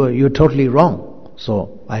 no, you're totally wrong.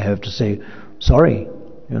 So I have to say, sorry,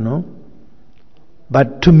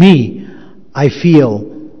 But to me, I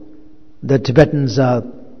feel that Tibetans are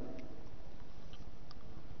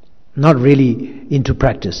not really into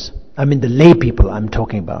practice. The lay people I'm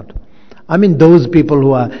talking about. Those people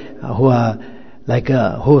who are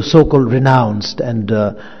so-called renounced and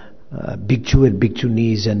bhikshu and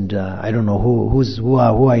bhikshunis and I don't know who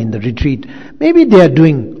are in the retreat. Maybe they are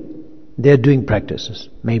doing practices,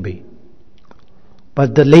 maybe.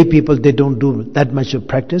 But the lay people, they don't do that much of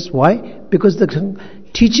practice. Why? Because the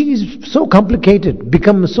teaching is so complicated,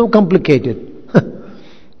 becomes so complicated.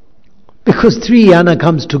 Because three yana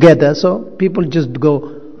comes together, so people just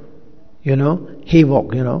go,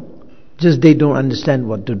 haywalk, just they don't understand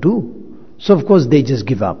what to do. So of course they just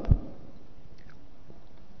give up.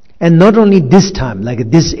 And not only this time, like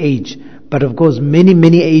at this age, but of course many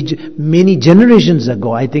generations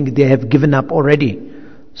ago, I think they have given up already.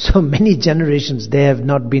 So many generations they have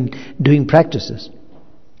not been doing practices.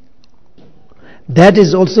 That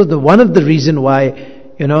is also one of the reason why,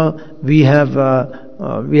 we have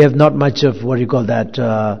not much of what you call that.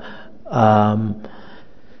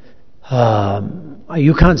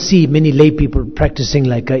 You can't see many lay people practicing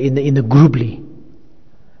like in the grouply.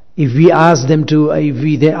 If we ask them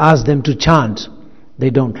to chant, they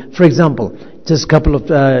don't. For example, just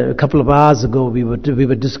a couple of hours ago, we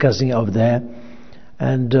were discussing over there,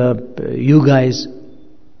 and you guys,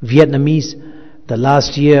 Vietnamese, the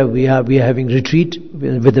last year we are having retreat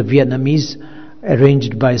with the Vietnamese,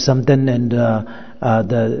 arranged by Samten and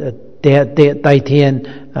the Tai Thien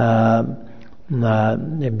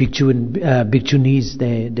bhikchunis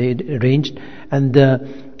they arranged,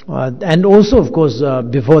 and also of course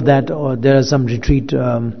before that there are some retreat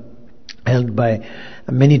held by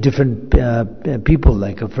many different people,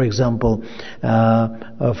 like for example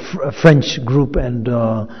a French group, and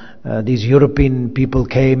these European people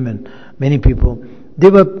came, and many people. They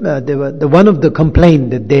were the one of the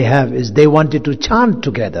complaint that they have is they wanted to chant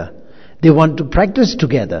together. They want to practice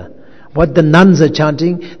together. What the nuns are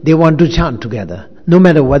chanting, they want to chant together. No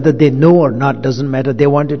matter whether they know or not, doesn't matter, they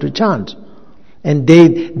wanted to chant. And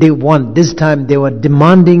they want, this time they were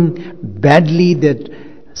demanding badly that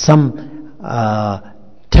some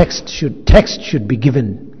text should be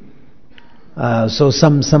given. So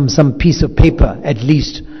some piece of paper at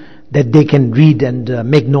least that they can read and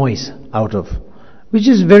make noise out of. Which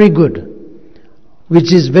is very good.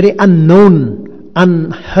 Which is very unknown,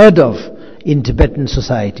 unheard of in Tibetan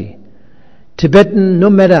society. Tibetan, no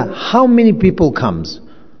matter how many people comes,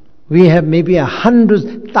 we have maybe hundreds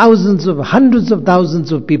of thousands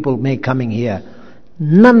of people may coming here.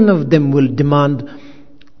 None of them will demand,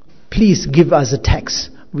 please give us a text.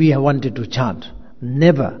 We wanted to chant.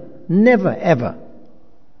 Never, never, ever.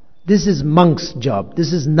 This is monk's job.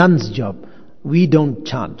 This is nun's job. We don't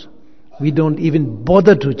chant. We don't even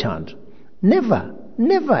bother to chant. Never,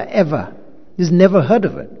 never, ever. This never heard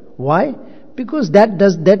of it. Why? Because that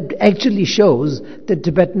actually shows that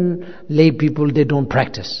Tibetan lay people, they don't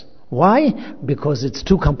practice. Why? Because it's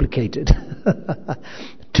too complicated.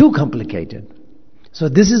 Too complicated. So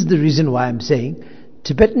this is the reason why I'm saying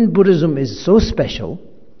Tibetan Buddhism is so special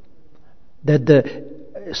that the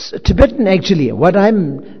Tibetan, actually, what I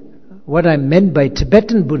meant by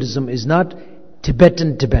Tibetan Buddhism is not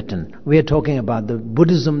Tibetan. We are talking about the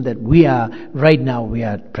Buddhism that we are right now we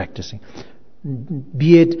are practicing.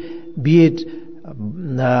 Be it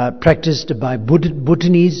practiced by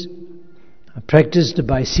Bhutanese, practiced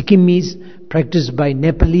by Sikkimis, practiced by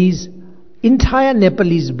Nepalese, entire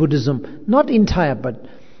Nepalese Buddhism, not entire, but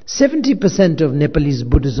 70% of Nepalese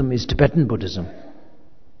Buddhism is Tibetan Buddhism,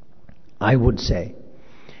 I would say.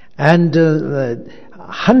 And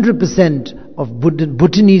 100% of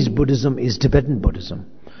Bhutanese Buddhism is Tibetan Buddhism.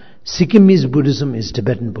 Sikkimese Buddhism is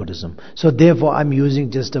Tibetan Buddhism. So therefore I'm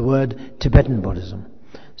using just the word Tibetan Buddhism.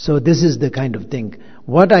 So this is the kind of thing.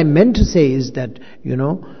 What I meant to say is that,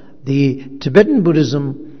 the Tibetan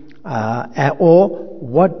Buddhism, or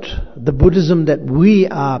what the Buddhism that we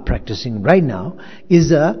are practicing right now,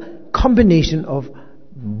 is a combination of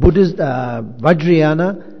Buddhist,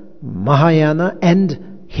 Vajrayana, Mahayana and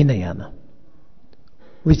Hinayana.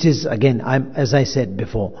 Which is, again, as I said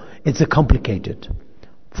before, it's a complicated.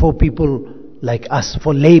 For people like us,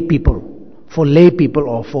 for lay people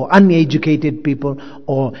or for uneducated people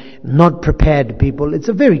or not prepared people, it's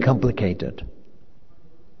a very complicated.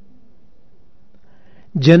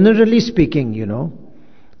 Generally speaking,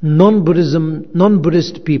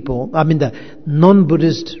 non-Buddhist people, the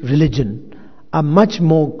non-Buddhist religion are much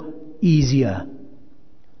more easier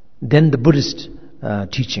than the Buddhist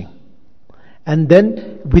teaching. And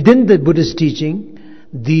then within the Buddhist teaching,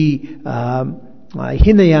 the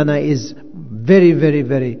Hinayana is very, very,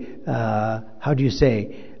 very,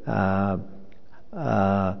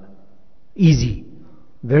 easy.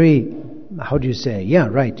 Very,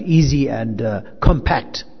 easy and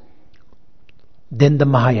compact. Then the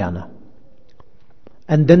Mahayana.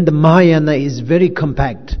 And then the Mahayana is very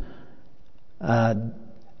compact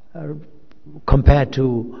compared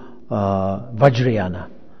to Vajrayana.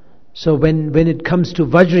 So when it comes to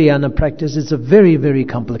Vajrayana practice, it's a very, very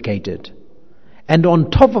complicated. And on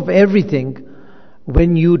top of everything,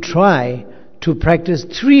 when you try to practice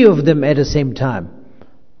 3 of them at the same time,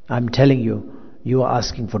 I'm telling you, you are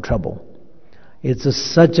asking for trouble. It's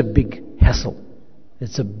such a big hassle.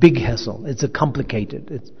 It's a big hassle. It's a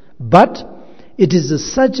complicated. But it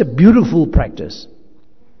is such a beautiful practice.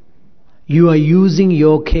 You are using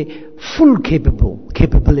your full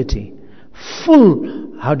capability, full,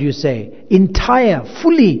 entire,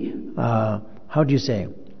 fully,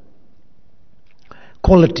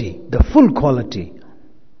 quality, the full quality.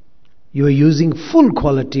 You are using full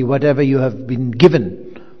quality, whatever you have been given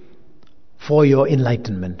for your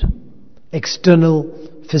enlightenment. External,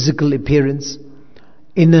 physical appearance,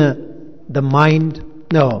 inner, the mind,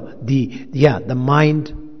 the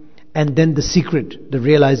mind, and then the secret, the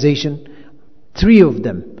realization, 3 of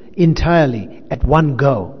them entirely at one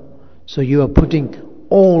go. So you are putting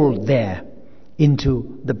all there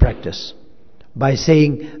into the practice by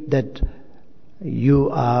saying that you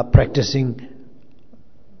are practicing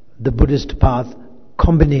the Buddhist path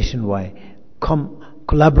combination way,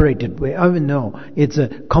 collaborated way. I mean, no, it's a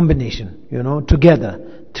combination, together.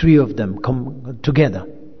 3 of them come together.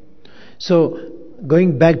 So,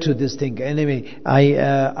 going back to this thing, anyway,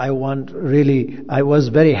 I was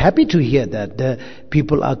very happy to hear that the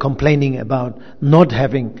people are complaining about not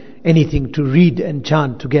having anything to read and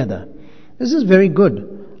chant together. This is very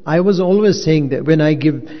good. I was always saying that when I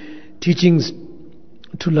give teachings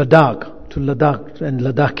to Ladakh and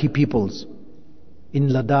Ladakhi peoples, in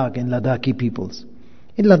Ladakhi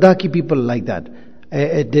peoples like that,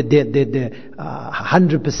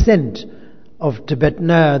 100% of Tibetan,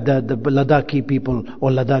 the Ladakhi people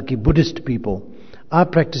or Ladakhi Buddhist people are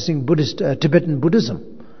practicing Tibetan Buddhism.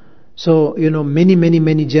 So,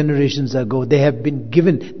 many generations ago, they have been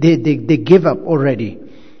given, they give up already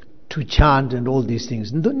to chant and all these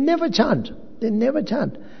things. They never chant.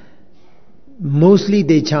 Mostly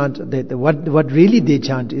they chant, what really they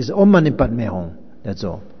chant is Om Mani Padme Hum. That's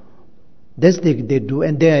all. That's they do,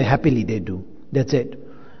 and happily they do. That's it.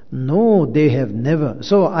 No, they have never.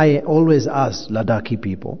 So I always ask Ladakhi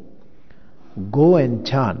people, go and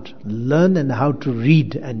chant. Learn and how to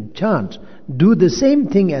read and chant. Do the same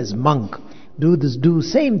thing as monk. Do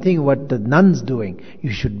same thing what the nuns doing.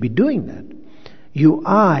 You should be doing that. You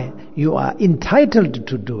are entitled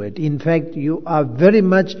to do it. In fact, you are very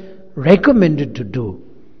much recommended to do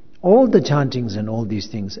all the chantings and all these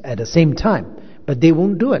things at the same time. But they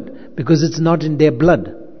won't do it because it's not in their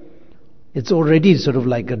blood. It's already sort of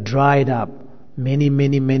like a dried up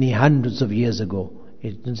many hundreds of years ago.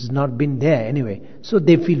 It's not been there anyway. So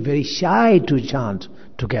they feel very shy to chant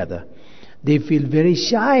together. They feel very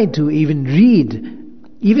shy to even read.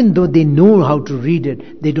 Even though they know how to read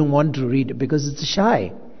it, they don't want to read it because it's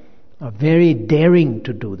shy. Very daring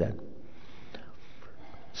to do that.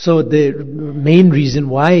 So the main reason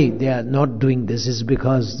why they are not doing this is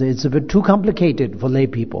because it's a bit too complicated for lay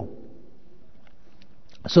people.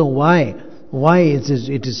 So why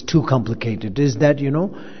it is too complicated is that,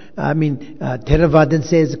 Theravada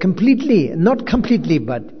says not completely,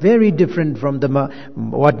 but very different from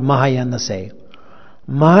what Mahayana say.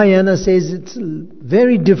 Mahayana says it's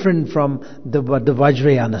very different from what the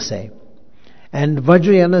Vajrayana say. And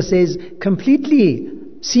Vajrayana says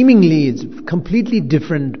seemingly it's completely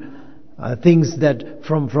different things that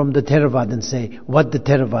from the Theravadins say, what the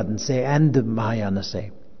Theravadins say and the Mahayana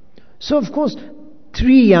say. So of course,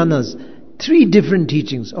 3 yanas, 3 different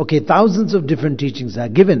teachings. Okay, thousands of different teachings are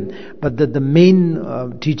given, but the main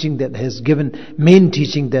teaching that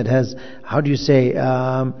has, how do you say,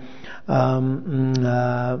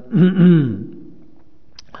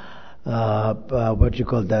 what you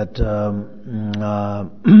call that,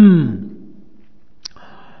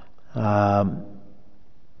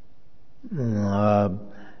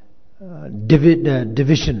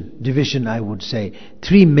 division, I would say.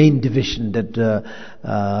 3 main division that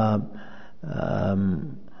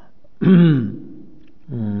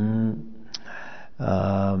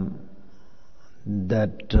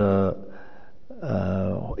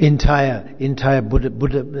entire Buddha,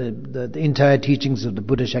 the entire teachings of the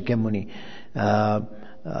Buddha Shakyamuni.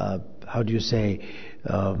 How do you say?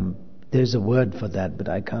 There's a word for that, but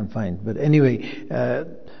I can't find. But anyway,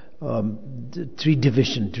 3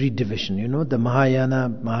 division. The Mahayana,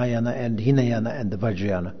 and Hinayana, and the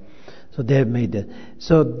Vajrayana. So they have made that.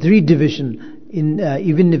 So 3 division.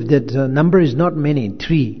 Even if that number is not many,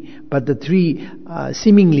 3, but the 3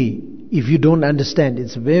 seemingly, if you don't understand,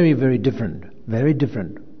 it's very, very different. Very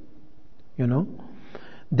different.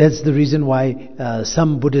 That's the reason why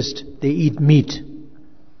some Buddhists, they eat meat.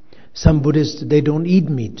 Some Buddhists, they don't eat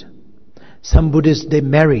meat. Some Buddhists, they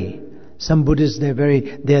marry. Some Buddhists, they're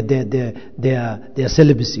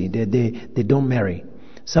celibacy. They don't marry.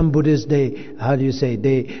 Some Buddhists, they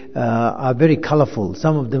are very colorful.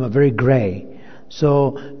 Some of them are very gray.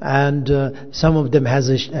 So, and some of them has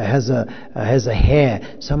a hair.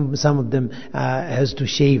 Some of them has to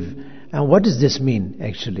shave. And what does this mean,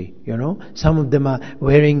 actually? Some of them are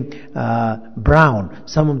wearing brown.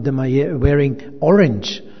 Some of them are wearing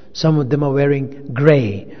orange. Some of them are wearing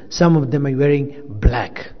grey. Some of them are wearing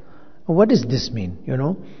black. What does this mean?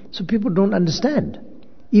 So people don't understand.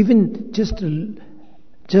 Even just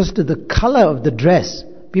the color of the dress,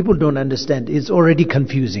 people don't understand. It's already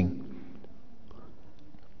confusing.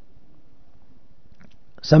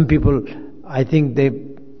 Some people, I think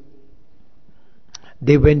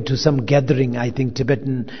they went to some gathering, I think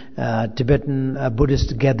Tibetan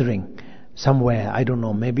Buddhist gathering somewhere, I don't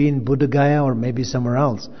know, maybe in Buddha Gaya or maybe somewhere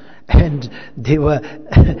else. And they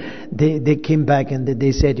came back and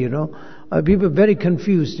they said, people were very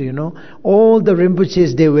confused, all the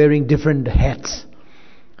Rinpoches, they're wearing different hats.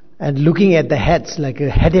 And looking at the hats like a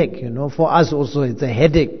headache, for us also it's a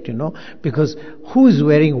headache, because who's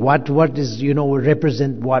wearing what is,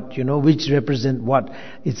 represent what, which represent what.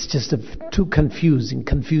 It's just too confusing.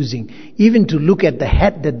 Even to look at the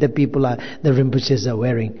hat that the Rinpoches are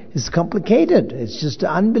wearing, it's complicated. It's just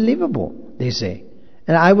unbelievable, they say.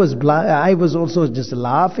 And I was also just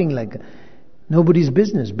laughing like nobody's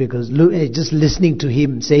business, because just listening to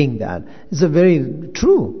him saying that, it's a very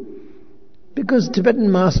true. Because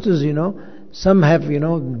Tibetan masters, some have,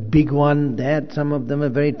 big one, that, some of them are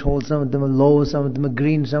very tall, some of them are low, some of them are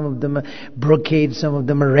green, some of them are brocade, some of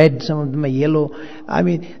them are red, some of them are yellow. I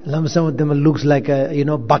mean, some of them looks like a,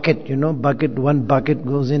 bucket, one bucket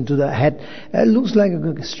goes into the hat. It looks like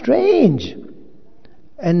strange.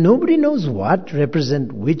 And nobody knows what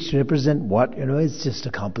represent what, it's just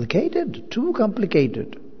too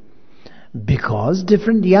complicated. Because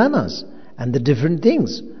different yanas and the different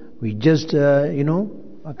things. We just,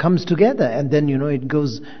 comes together, and then, it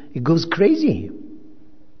goes crazy.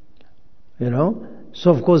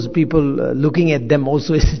 So of course people looking at them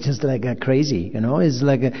also is just like a crazy, it's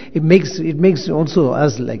like it makes also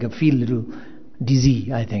us like feel a little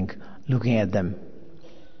dizzy, I think, looking at them.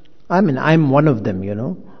 I mean, I'm one of them,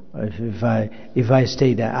 if I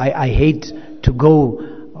stay there. I hate to go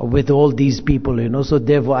with all these people, so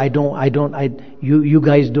therefore you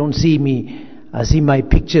guys don't see me. I see my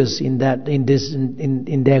pictures in their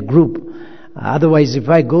group. Otherwise, if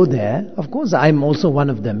I go there, of course, I'm also one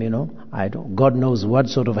of them. God knows what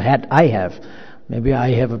sort of hat I have. Maybe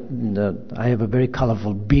I have a very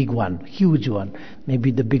colorful, big one, huge one,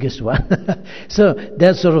 maybe the biggest one. So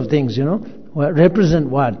that sort of things, represent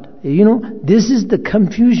what? This is the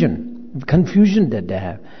confusion that they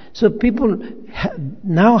have. So people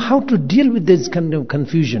now, how to deal with this kind of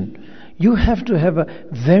confusion? You have to have a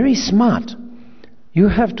very smart,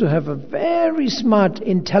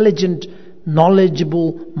 intelligent,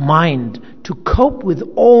 knowledgeable mind to cope with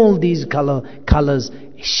all these colors,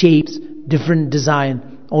 shapes, different design,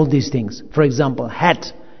 all these things. For example,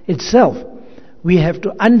 hat itself, we have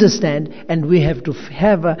to understand, and we have to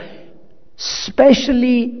have a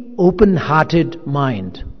specially open-hearted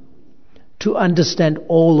mind to understand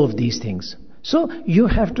all of these things. So you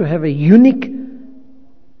have to have a unique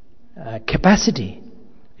capacity,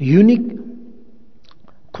 unique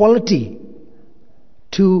quality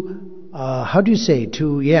to have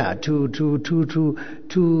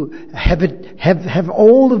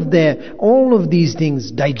all of these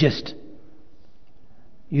things digest.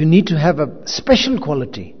 You need to have a special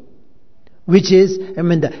quality, which is,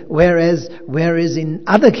 whereas in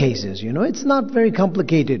other cases, it's not very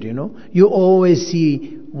complicated, you always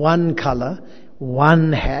see one color,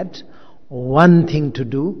 one hat, one thing to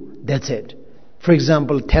do, that's it. For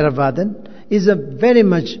example, Theravadan is a very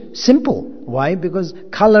much simple. Why? Because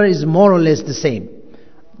color is more or less the same.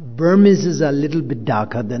 Burmese is a little bit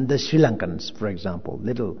darker than the Sri Lankans, for example,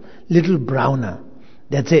 little browner.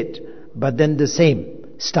 That's it. But then the same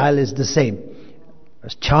style is the same.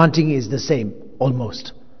 Chanting is the same,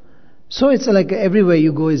 almost. So it's like everywhere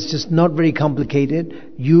you go, it's just not very complicated.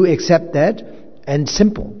 You accept that, and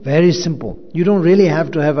simple, very simple. You don't really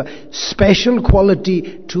have to have a special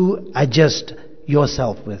quality to adjust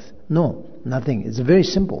yourself with. No, nothing. It's very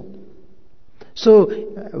simple. So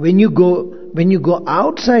when you go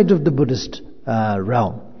outside of the Buddhist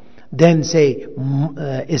realm, then say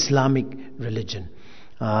Islamic religion,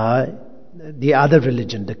 the other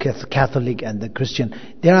religion, the Catholic and the Christian,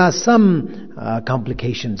 there are some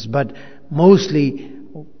complications, but mostly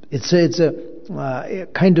it's a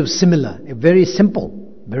kind of similar, very simple,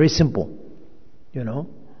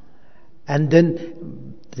 And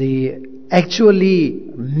then the actually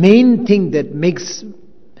main thing that makes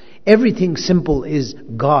everything simple is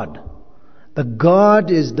God. The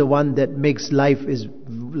God is the one that makes life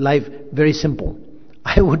very simple.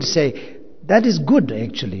 I would say that is good,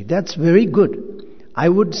 actually. That's very good. I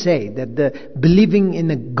would say that the believing in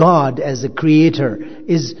a God as a creator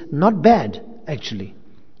is not bad, actually.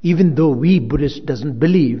 Even though we Buddhists doesn't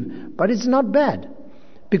believe, but it's not bad.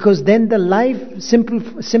 Because then the life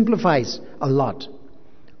simplifies a lot.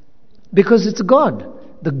 Because it's God.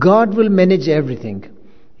 The God will manage everything.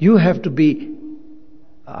 You have to be,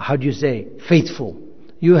 faithful.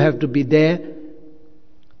 You have to be there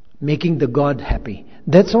making the God happy.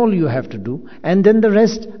 That's all you have to do. And then the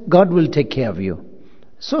rest, God will take care of you.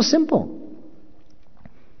 So simple.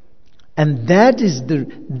 And that is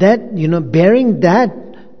bearing that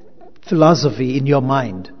philosophy in your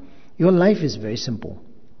mind, your life is very simple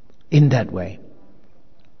in that way.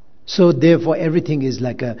 So therefore everything is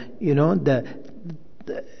like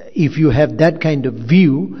if you have that kind of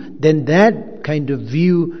view, then that kind of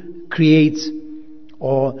view creates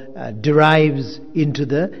or derives into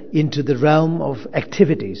the realm of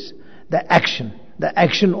activities, the action. The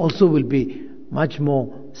action also will be much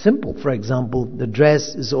more simple. For example, the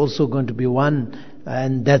dress is also going to be one,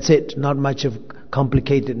 and that's it. Not much of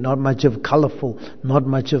complicated, not much of colorful, not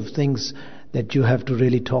much of things that you have to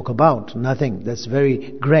really talk about. Nothing. That's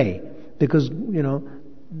very grey, because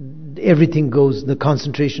everything goes. The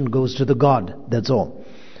concentration goes to the God. That's all.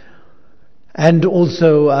 And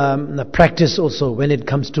also the practice. Also, when it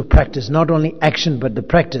comes to practice, not only action but the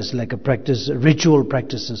practice, like a practice, ritual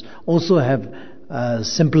practices, also have a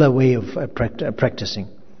simpler way of practicing.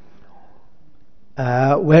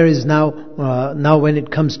 Whereas now when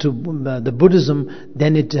it comes to the Buddhism,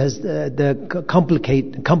 then it has the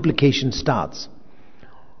complication starts.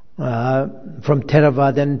 From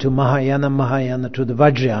Theravada to Mahayana to the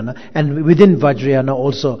Vajrayana, and within Vajrayana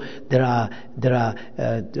also there are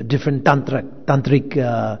different tantric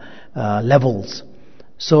levels.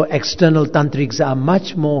 So external tantrics are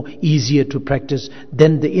much more easier to practice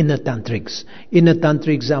than the inner tantrics. Inner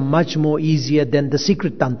tantrics are much more easier than the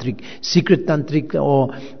secret tantric. Secret tantric,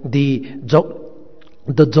 or the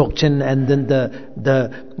Dzogchen, and then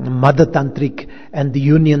the mother tantric and the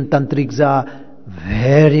union tantrics are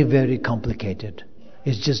very, very complicated.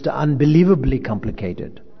 It's just unbelievably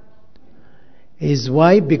complicated. Is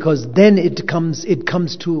why? Because then it comes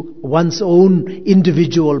to one's own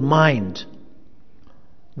individual mind.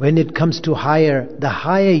 When it comes to higher, the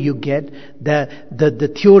higher you get, the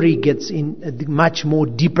theory gets in much more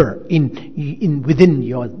deeper in within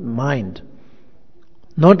your mind.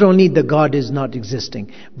 Not only the God is not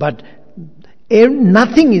existing, but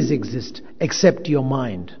nothing exists except your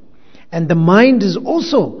mind. And the mind is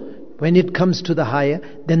also, when it comes to the higher,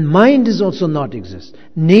 then mind is also not exist.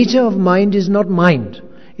 Nature of mind is not mind.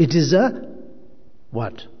 It is a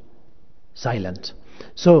what? Silent.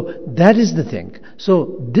 So that is the thing.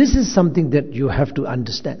 So this is something that you have to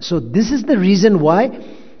understand. So this is the reason why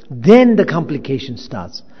then the complication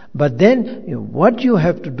starts. But then what you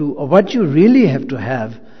have to do, or what you really have to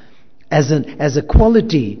have as a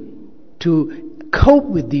quality to cope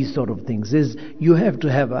with these sort of things, is you have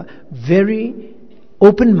to have a very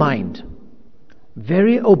open mind,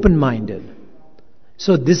 very open-minded.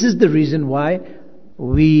 So this is the reason why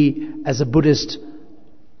we, as a Buddhist,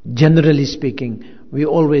 generally speaking, we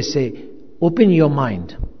always say, open your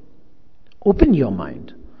mind. Open your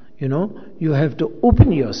mind. You have to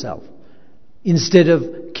open yourself instead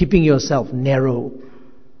of keeping yourself narrowing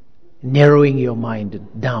your mind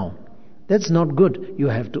down. That's not good. You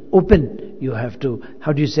have to open. You have to,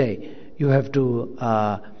 you have to,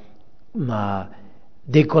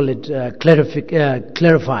 they call it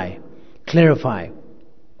clarify.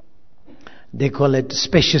 They call it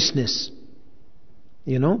spaciousness,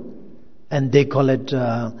 and they call it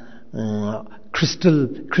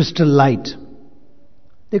crystal light.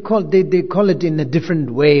 They call it in a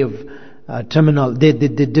different way of terminology.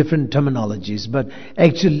 The different terminologies, but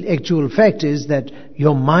actual fact is that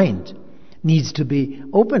your mind needs to be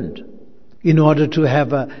opened in order to have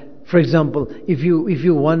for example, if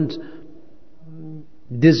you want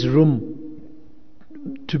this room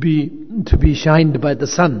to be shined by the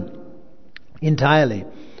sun entirely,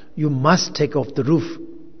 you must take off the roof.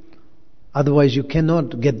 Otherwise you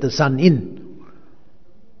cannot get the sun in.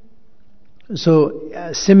 So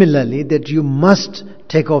similarly, that you must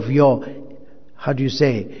take off your,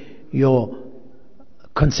 your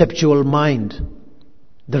conceptual mind,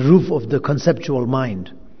 the roof of the conceptual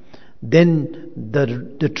mind. Then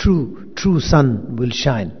the true sun will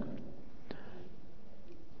shine.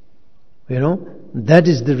 That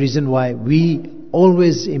is the reason why we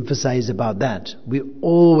always emphasize about that. We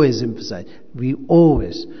always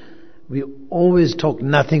talk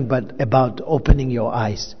nothing but about opening your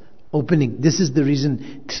eyes. Opening. This is the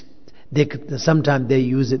reason sometimes they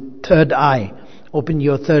use it, third eye. Open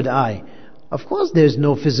your third eye. Of course there is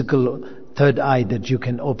no physical third eye that you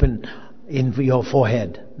can open in your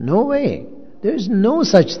forehead. No way. There is no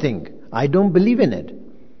such thing. I don't believe in it.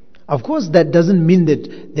 Of course that doesn't mean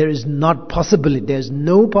that there is not possibility. There is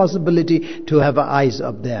no possibility to have eyes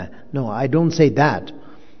up there. No, I don't say that.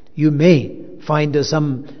 You may find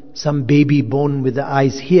some baby born with the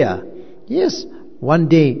eyes here. Yes, one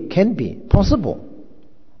day can be possible.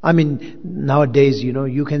 I mean, nowadays,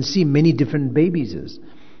 you can see many different babies.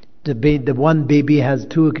 The one baby has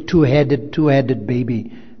two-headed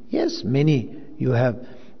baby. Yes, many you have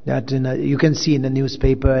that. You can see in the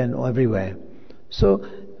newspaper and everywhere. So,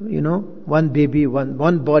 one baby,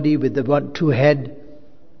 one body with the two head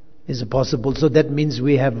is possible. So that means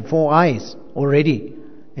we have 4 eyes already.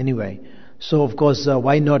 Anyway, so of course,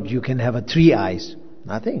 why not? You can have 3 eyes.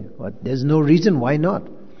 Nothing. There's no reason why not.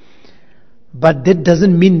 But that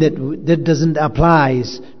doesn't mean that doesn't apply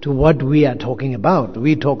to what we are talking about.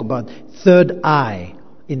 We talk about third eye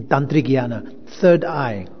in Tantric Jnana. Third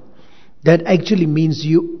eye. That actually means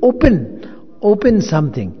you open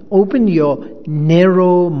something. Open your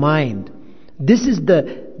narrow mind. This is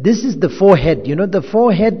the forehead. The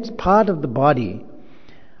forehead part of the body.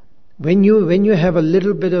 When you have a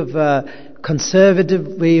little bit of a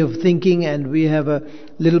conservative way of thinking, and we have a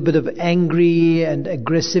little bit of angry and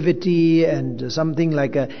aggressivity and something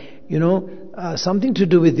like something to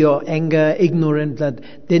do with your anger, ignorant,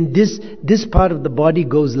 then this part of the body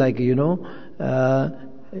goes like I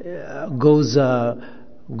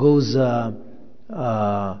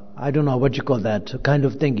don't know what you call that kind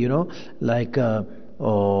of thing, like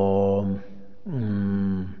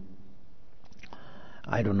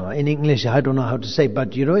I don't know. In English, I don't know how to say,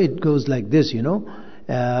 but it goes like this,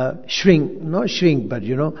 shrink, not shrink, but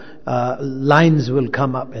lines will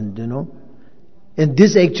come up, and and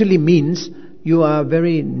this actually means you are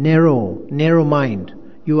very narrow mind.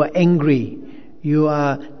 You are angry, you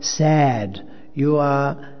are sad, you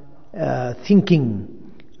are thinking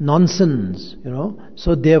nonsense,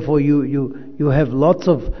 So therefore, you have lots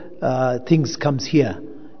of things comes here.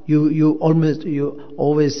 You always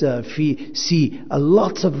see a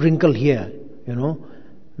lots of wrinkle here,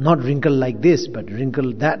 not wrinkle like this, but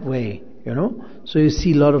wrinkle that way, So you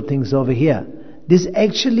see a lot of things over here. This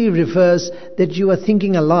actually refers that you are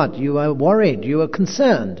thinking a lot, you are worried, you are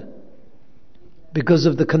concerned because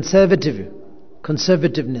of the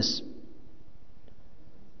conservativeness.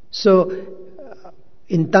 So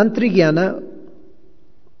in Tantric Jnana,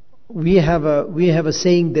 we have a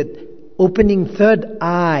saying that opening third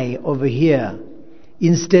eye over here,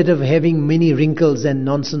 instead of having many wrinkles and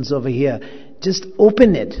nonsense over here, just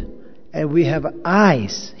open it, and we have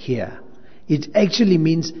eyes here. It actually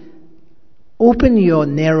means open your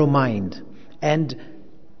narrow mind and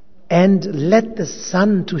let the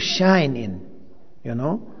sun to shine in.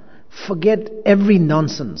 Forget every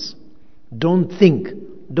nonsense. Don't think.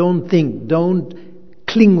 Don't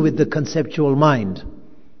cling with the conceptual mind.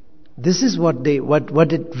 This is what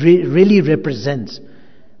it really represents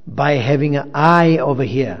by having an eye over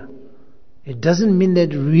here. It doesn't mean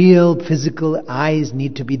that real physical eyes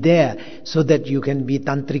need to be there so that you can be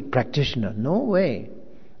tantric practitioner. No way.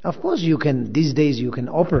 Of course you can, these days you can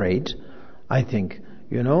operate, I think,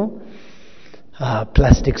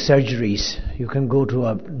 plastic surgeries. You can go to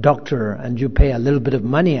a doctor and you pay a little bit of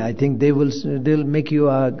money. I think they'll make you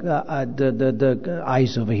the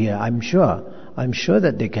eyes over here. I'm sure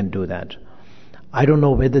that they can do that. I don't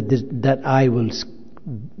know whether that eye will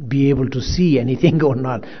be able to see anything or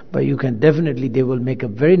not, but they will make a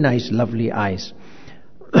very nice, lovely eyes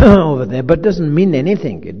over there. But it doesn't mean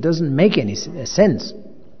anything. It doesn't make any sense.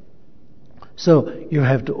 So you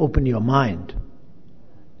have to open your mind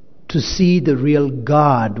to see the real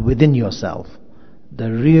God within yourself,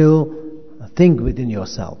 the real thing within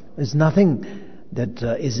yourself. There's nothing that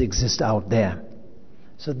exists out there.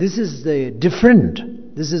 So this is the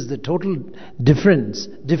total difference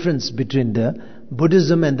between the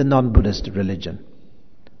Buddhism and the non-Buddhist religion.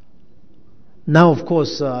 Now, of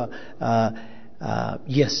course,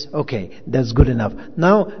 yes, okay, that's good enough.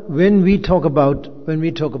 Now, when we talk about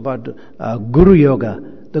Guru Yoga,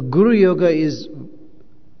 the Guru Yoga is,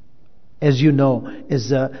 as you know,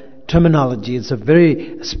 is a terminology. It's a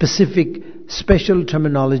very specific, special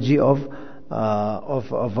terminology of a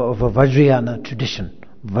Vajrayana tradition.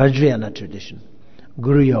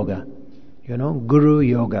 Guru Yoga. Guru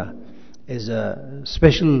Yoga is a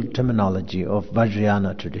special terminology of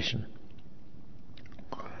Vajrayana tradition.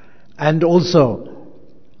 And also,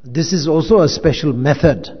 this is also a special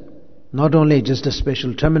method. Not only just a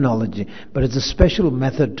special terminology, but it's a special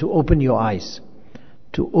method to open your eyes.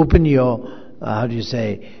 To open your, to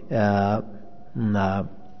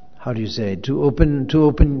open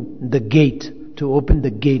the gate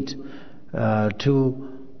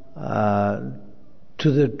to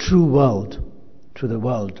the true world, to the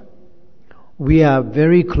world. We are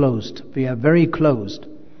very closed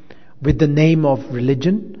with the name of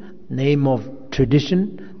religion, name of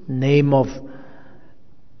tradition, name of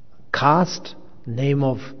caste, name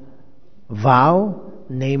of vow,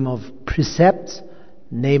 name of precepts,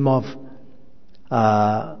 name of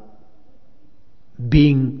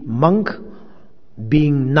being monk,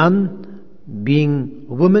 being nun, being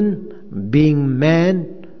woman, being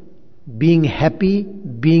man, being happy,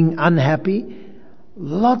 being unhappy.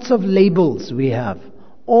 Lots of labels we have.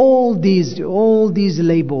 All these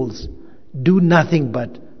labels do nothing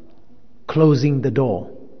but closing the door.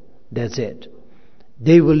 That's it.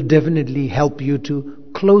 they will definitely help you to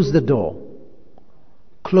close the door,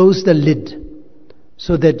 close the lid,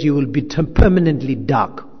 so that you will be permanently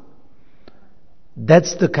dark.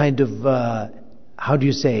 That's the kind of, how do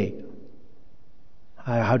you say,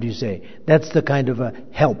 that's the kind of a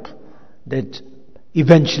help that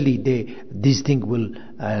eventually this thing will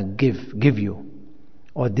give you,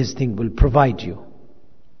 or this thing will provide you.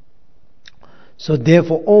 So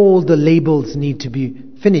therefore all the labels need to be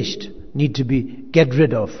finished, need to be get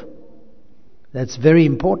rid of. That's very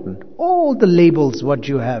important. All the labels what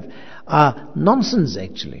you have are nonsense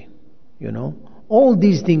actually. All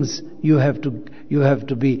these things you have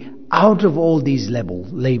to be out of all these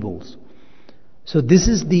labels. So this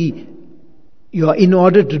is in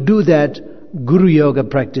order to do that, Guru Yoga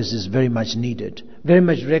practice is very much needed, very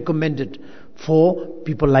much recommended for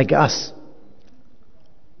people like us.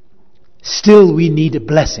 Still we need a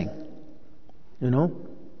blessing. The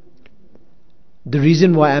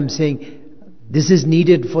reason why I'm saying this is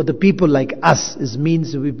needed for the people like us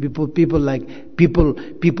means people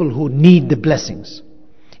who need the blessings.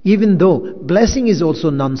 Even though blessing is also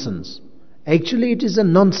nonsense. Actually it is a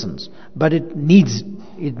nonsense, but it needs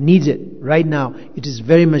it right now. It is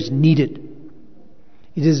very much needed.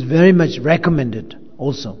 It is very much recommended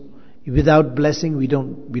also. Without blessing we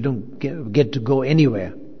don't get to go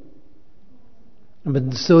anywhere.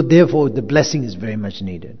 But so therefore the blessing is very much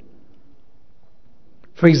needed.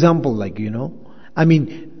 For example, this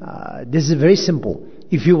is very simple.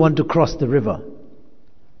 If you want to cross the river,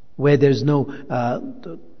 where there's no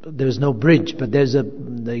bridge, but there's a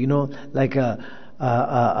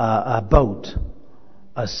boat,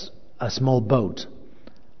 a small boat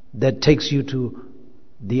that takes you to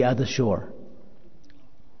the other shore.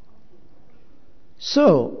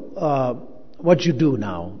 So what you do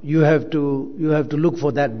now? You have to look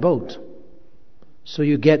for that boat. So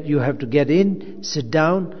you have to get in, sit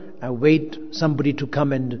down, and wait somebody to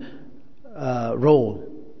come and row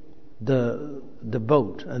the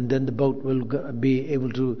boat, and then the boat will be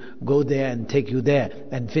able to go there and take you there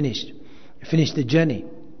and finish the journey.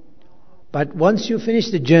 But once you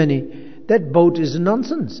finish the journey, that boat is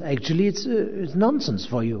nonsense. Actually, it's nonsense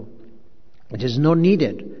for you. It is not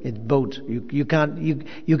needed. It's boat. You can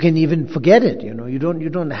even forget it. You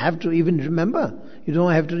don't have to even remember. You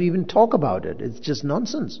don't have to even talk about it. It's just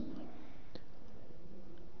nonsense.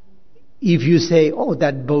 If you say, "Oh,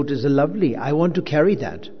 that boat is lovely. I want to carry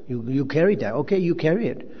that." You carry that. Okay, you carry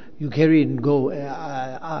it. You carry it and go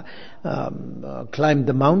climb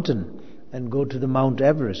the mountain and go to the Mount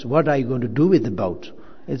Everest. What are you going to do with the boat?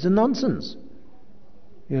 It's a nonsense.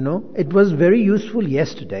 It was very useful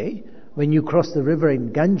yesterday when you cross the river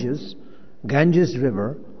in Ganges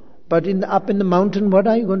River, but up in the mountain, what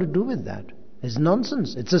are you going to do with that? It's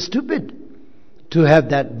nonsense. It's a stupid to have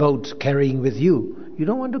that boat carrying with you. You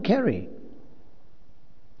don't want to carry.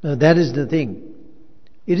 Now that is the thing.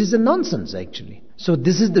 It is a nonsense actually. So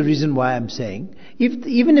this is the reason why I'm saying,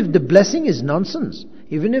 even if the blessing is nonsense,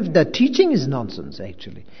 even if the teaching is nonsense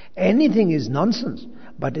actually, anything is nonsense,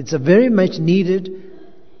 but it's a very much needed.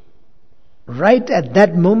 Right at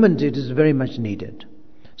that moment it is very much needed.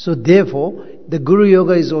 So therefore the Guru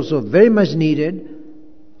Yoga is also very much needed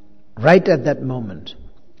right at that moment.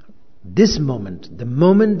 This moment, the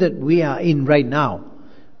moment that we are in right now,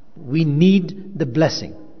 we need the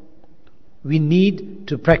blessing. We need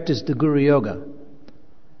to practice the Guru Yoga.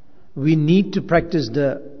 We need to practice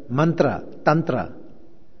the mantra, tantra.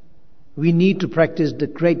 We need to practice the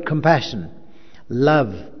great compassion,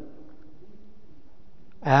 love,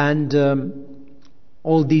 and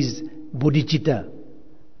all these bodhicitta,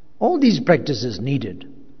 all these practices needed.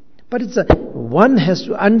 But one has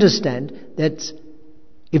to understand that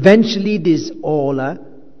eventually this all are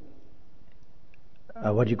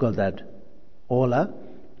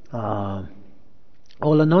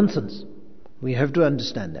nonsense. We have to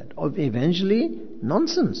understand that. Eventually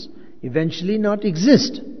nonsense, eventually not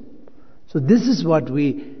exist. So this is what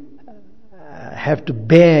we have to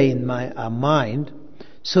bear in our mind,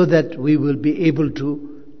 so that we will be able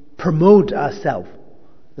to promote ourselves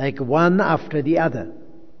like one after the other.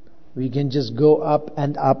 We can just go up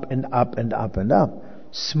and up and up and up and up.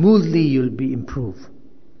 Smoothly you'll be improved.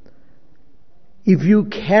 If you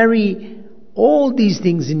carry all these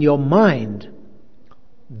things in your mind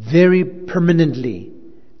very permanently,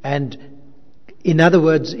 and in other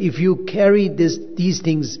words, if you carry these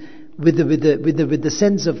things with the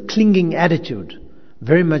sense of clinging attitude,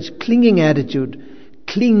 very much clinging attitude,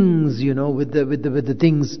 clings, with the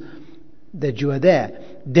things that you are there,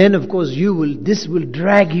 then of course this will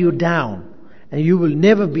drag you down, and you will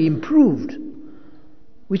never be improved.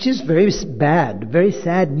 which is very bad, very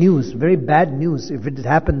sad news, very bad news. If it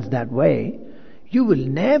happens that way, you will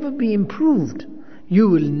never be improved. You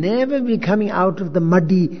will never be coming out of the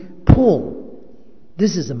muddy pool.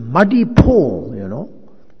 This is a muddy pool,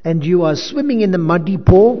 and you are swimming in the muddy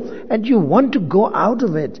pool and you want to go out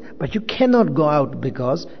of it, but you cannot go out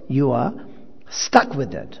because you are stuck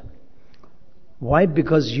with it. Why?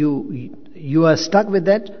 Because you are stuck with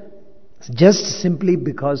that just simply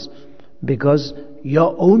because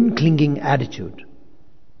your own clinging attitude,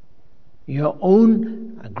 your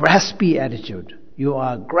own graspy attitude. You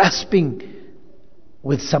are grasping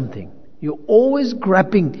with something. You're always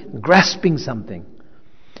grasping something.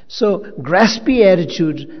 So graspy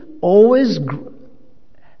attitude always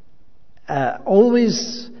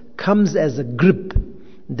comes as a grip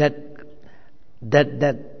that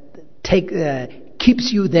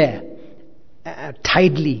keeps you there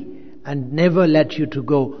tightly and never let you to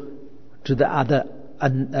go to the other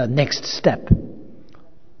next step.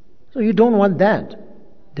 So you don't want that,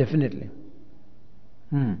 definitely.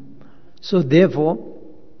 So therefore,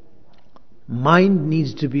 mind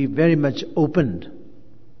needs to be very much opened.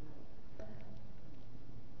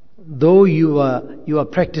 Though you are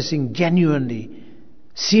practicing genuinely,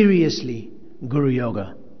 seriously Guru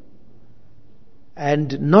Yoga,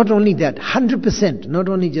 and not only that, 100%, not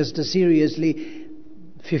only just seriously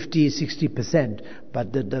 50-60%,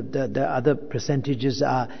 but the other percentages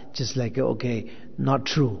are just like, okay, not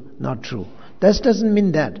true. That doesn't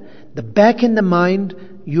mean that. The back in the mind,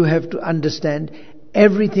 you have to understand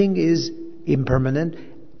everything is impermanent,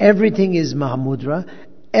 everything is Mahamudra,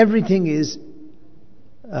 everything is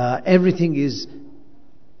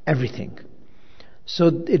everything. So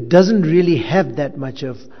it doesn't really have that much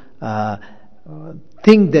of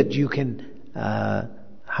thing that you can,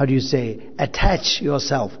 attach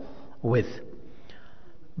yourself with.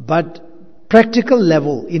 But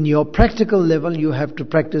in your practical level, you have to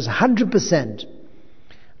practice 100%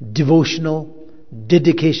 devotional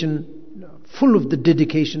dedication, full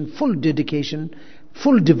dedication,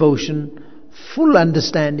 full devotion, full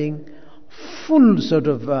understanding, full sort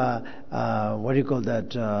of,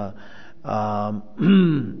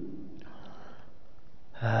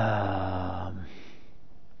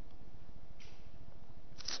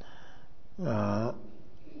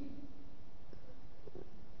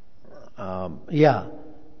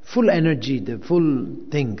 full energy, the full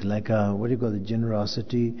thing, like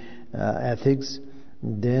generosity, ethics,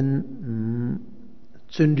 then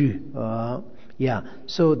tsundu.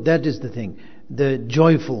 So that is the thing. The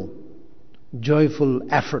joyful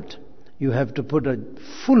effort. You have to put a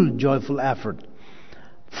full joyful effort.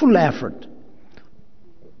 Full effort.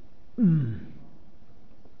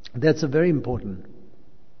 That's a very important.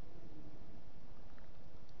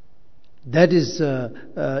 That is,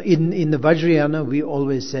 in the Vajrayana we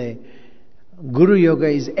always say, Guru Yoga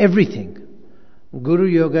is everything. Guru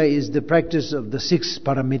Yoga is the practice of the 6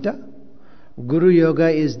 paramita. Guru Yoga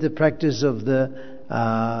is the practice of the,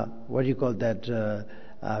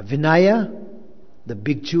 Vinaya, the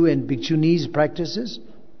Bhikshu and Bhikshuni's practices.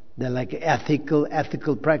 They're like ethical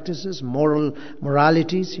practices,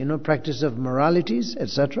 moralities, practice of moralities,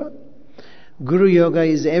 etc. Guru Yoga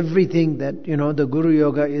is everything that, the Guru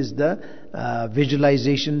Yoga is the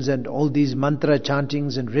visualizations and all these mantra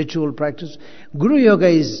chantings and ritual practice. Guru Yoga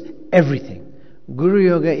is everything. Guru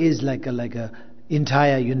Yoga is like a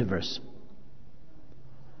entire universe.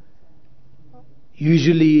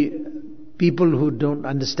 Usually, people who don't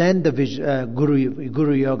understand the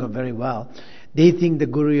Guru Yoga very well, they think the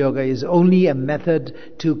Guru Yoga is only a method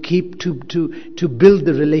to build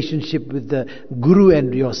the relationship with the Guru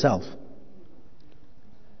and yourself.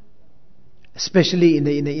 Especially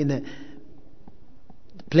in a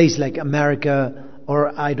place like America,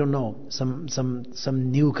 or I don't know,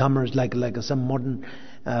 some newcomers like some modern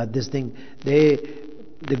this thing. The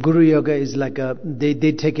Guru Yoga is like they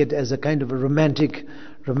take it as a kind of a romantic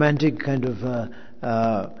kind of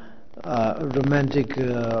romantic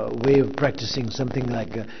way of practicing, something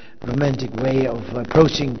like a romantic way of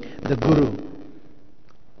approaching the Guru,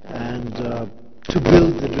 and to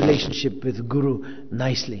build the relationship with Guru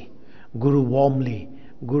nicely. Guru warmly,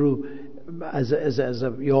 Guru as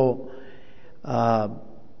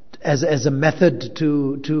a method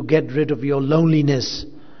to get rid of your loneliness.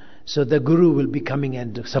 So the Guru will be coming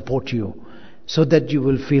and support you, so that you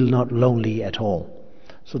will feel not lonely at all.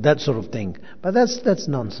 So that sort of thing. But that's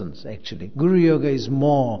nonsense actually. Guru Yoga is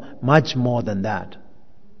much more than that.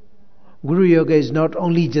 Guru Yoga is not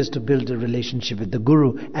only just to build a relationship with the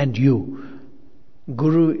Guru and you.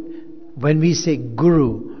 When we say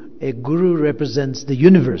Guru, a Guru represents the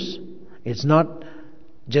universe. It's not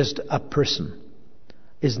just a person.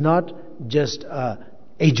 is not just a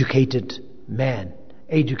educated man,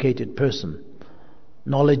 educated person,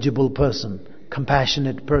 knowledgeable person,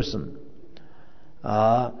 compassionate person,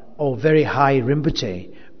 or very high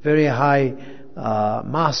Rinpoche, very high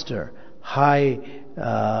master, high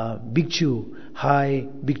bhikshu, high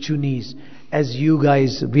bhikshunis. As you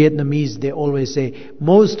guys, Vietnamese, they always say,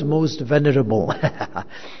 most venerable.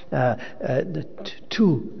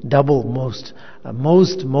 Two, double, most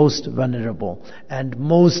venerable, and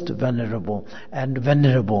most venerable, and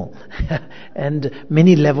venerable, and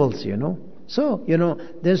many levels, So,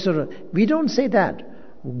 there's we don't say that.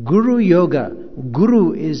 Guru Yoga,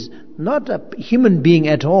 Guru is not a human being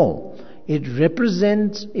at all. It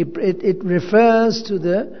represents, it refers to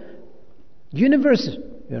the universe,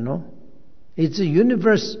 It's a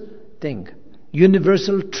universe thing,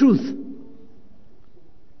 universal truth.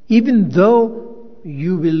 Even though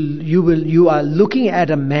you are looking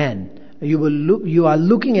at a man, you are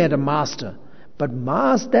looking at a master, but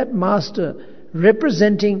that master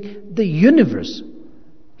representing the universe.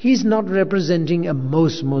 He's not representing a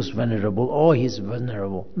most venerable, or he's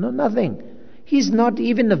venerable. No, nothing. He's not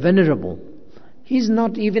even a venerable. He's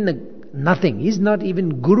not even a nothing. He's not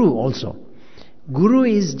even Guru also. Guru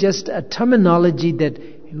is just a terminology that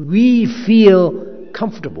we feel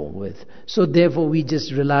comfortable with. So therefore we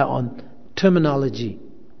just rely on terminology.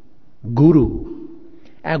 Guru.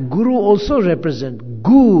 And Guru also represents,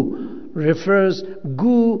 Gu refers,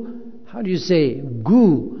 how do you say?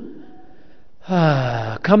 Gu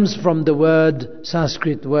comes from the word,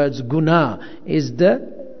 Sanskrit words, guna, is the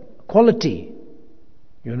quality.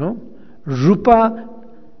 Rupa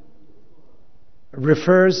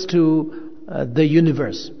refers to the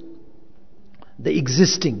universe, the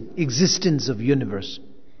existence of universe.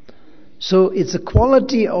 So it's a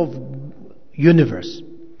quality of universe.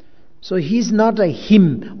 So he's not a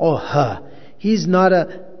him or her. He's not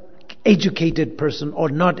a educated person or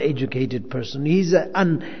not educated person. He's a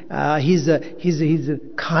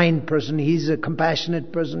kind person. He's a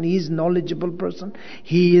compassionate person. He's a knowledgeable person.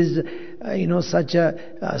 He is, such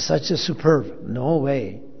a superb. No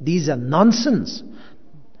way. These are nonsense.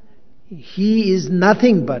 He is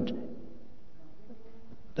nothing but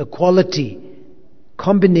the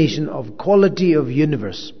combination of quality of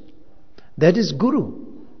universe. That is Guru.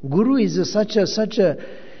 Guru is such a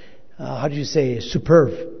how do you say,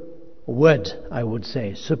 superb word, I would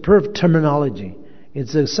say. Superb terminology.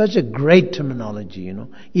 It's such a great terminology,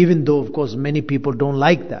 Even though, of course, many people don't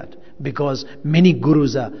like that, because many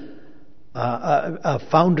gurus are a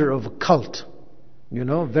founder of a cult,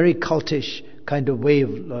 very cultish kind of way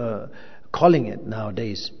of calling it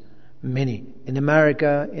nowadays. Many. In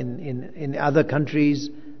America, in other countries,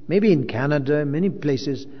 maybe in Canada, many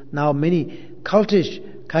places, now many cultish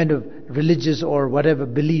kind of religious or whatever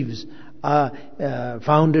beliefs are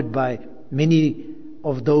founded by many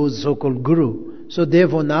of those so-called guru. So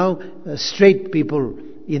therefore now straight people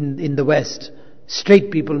in the West,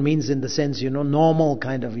 straight people means in the sense, normal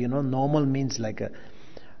kind of, normal means like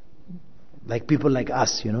people like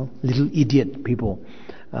us, little idiot people,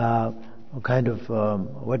 kind of,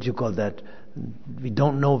 what do you call that? We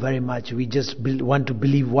don't know very much. We just want to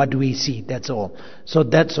believe what we see. That's all. So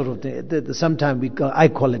that sort of thing. Sometimes I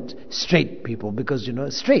call it straight people, because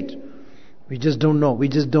straight. We just don't know. We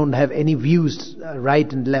just don't have any views,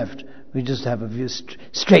 right and left. We just have a view,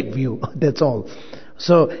 straight view. That's all.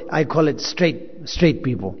 So I call it straight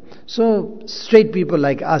people. So straight people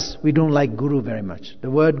like us, we don't like guru very much.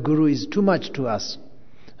 The word guru is too much to us.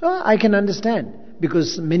 I can understand,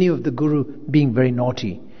 because many of the guru being very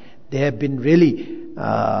naughty, they have been really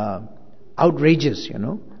outrageous,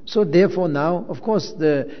 So therefore now, of course,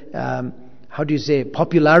 the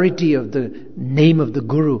popularity of the name of the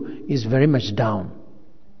guru is very much down.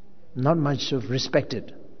 Not much of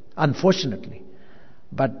respected, unfortunately.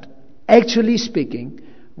 But actually speaking,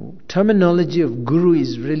 terminology of guru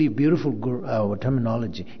is really beautiful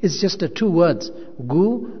terminology. It's just two words,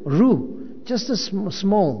 gu-ru, just a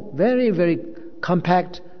small, very, very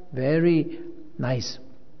compact, very nice.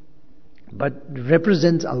 But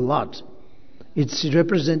represents a lot. It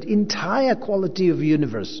represents entire quality of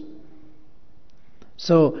universe.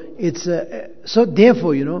 So it's so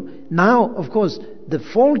therefore, now of course the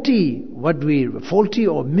faulty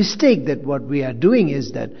or mistake that what we are doing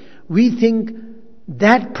is that we think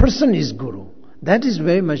that person is guru. That is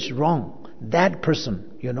very much wrong. That person,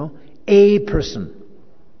 a person,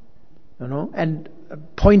 and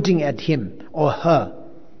pointing at him or her,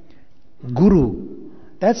 guru.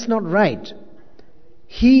 That's not right.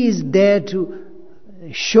 He is there to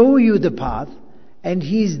show you the path, and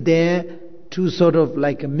he is there to sort of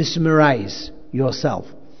like mesmerize yourself.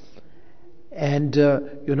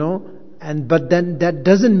 And, but then that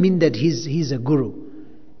doesn't mean that he's a guru.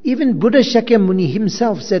 Even Buddha Shakyamuni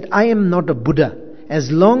himself said, I am not a Buddha. As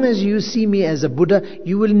long as you see me as a Buddha,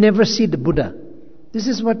 you will never see the Buddha. This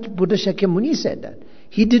is what Buddha Shakyamuni said that.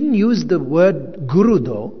 He didn't use the word guru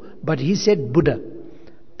though, but he said Buddha.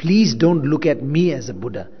 Please don't look at me as a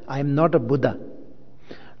Buddha. I am not a Buddha.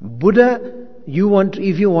 Buddha,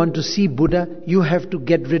 if you want to see Buddha, you have to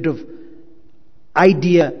get rid of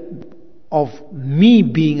idea of me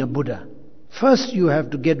being a Buddha. First you have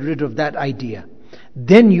to get rid of that idea.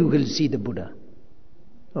 Then you will see the Buddha.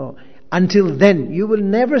 Oh, until then, you will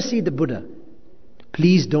never see the Buddha.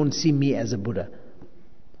 Please don't see me as a Buddha.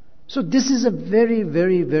 So this is a very,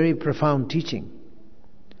 very, very profound teaching.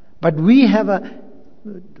 But we have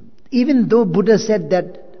even though Buddha said that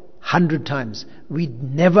 100 times, we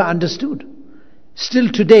never understood. Still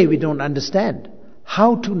today we don't understand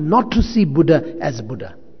how to not to see Buddha as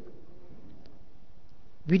Buddha.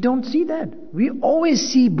 We don't see that. We always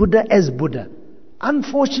see Buddha as Buddha.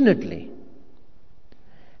 Unfortunately,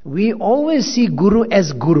 we always see Guru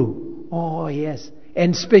as Guru. Oh yes.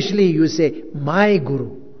 And especially you say, my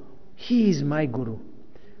Guru. He is my Guru.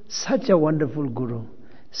 Such a wonderful Guru.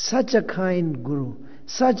 Such a kind Guru.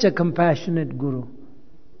 Such a compassionate Guru.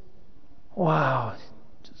 Wow.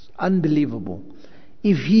 Just unbelievable.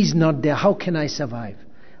 If he's not there, how can I survive?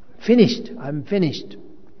 Finished. I'm finished.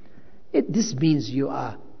 This means you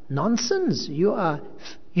are nonsense. You are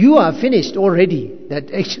finished already.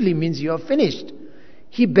 That actually means you are finished.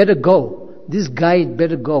 He better go. This guy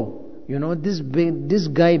better go. This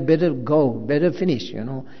guy better go. Better finish.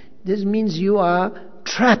 This means you are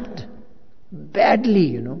trapped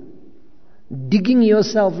badly. Digging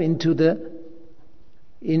yourself into the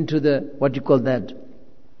what you call that,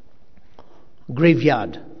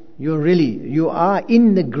 graveyard. You are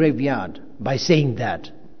in the graveyard by saying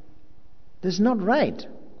that. That's not right.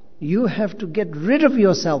 You have to get rid of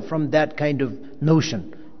yourself from that kind of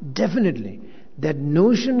notion. Definitely. That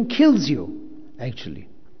notion kills you, actually.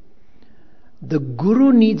 The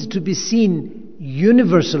Guru needs to be seen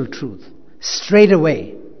universal truth, straight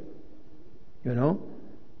away.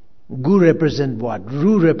 Gu represent what?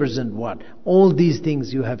 Ru represent what? All these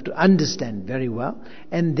things you have to understand very well.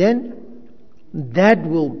 And then that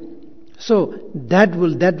will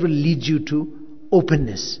lead you to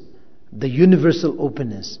openness. The universal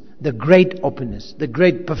openness, the great openness, the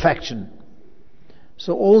great perfection.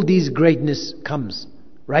 So all these greatness comes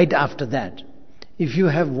right after that. If you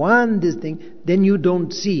have this thing, then you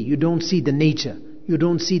don't see the nature. You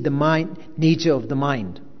don't see the nature of the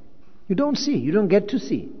mind. You don't get to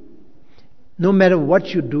see. No matter what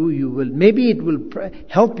you do, maybe it will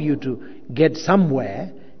help you to get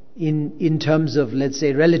somewhere in terms of, let's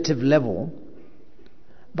say, relative level.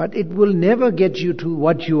 But it will never get you to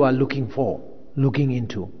what you are looking for. You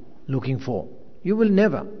will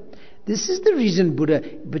never. This is the reason Buddha,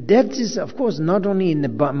 but that is of course not only in the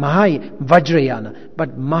Vajrayana,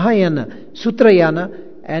 but Mahayana, Sutrayana,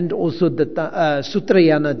 and also the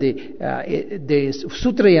Sutrayana, the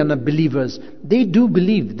Sutrayana believers, they do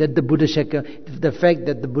believe that the fact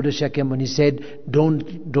that the Buddha Shakyamuni said,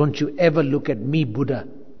 don't you ever look at me, Buddha,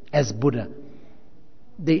 as Buddha.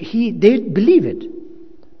 They believe it.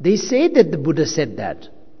 They say that the Buddha said that.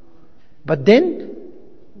 But then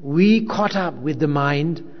we caught up with the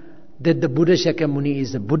mind that the Buddha Shakyamuni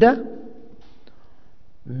is a Buddha,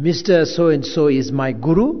 Mr. So-and-so is my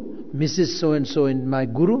Guru, Mrs. So-and-so is my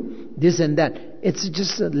Guru, this and that. It's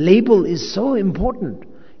just a label is so important.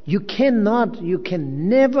 You can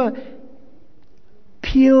never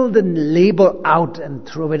peel the label out and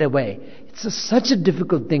throw it away. It's such a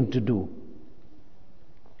difficult thing to do.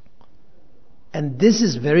 And this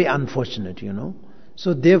is very unfortunate,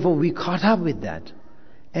 So therefore we caught up with that.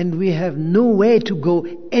 And we have no way to go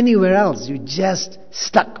anywhere else. You just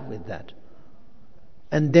stuck with that.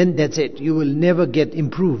 And then that's it. You will never get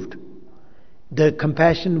improved. The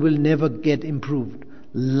compassion will never get improved.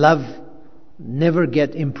 Love never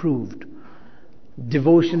get improved.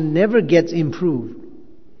 Devotion never gets improved.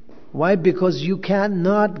 Why? Because you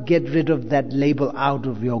cannot get rid of that label out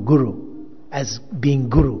of your Guru as being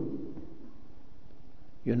Guru.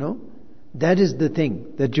 That is the thing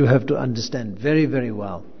that you have to understand very, very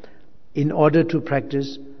well in order to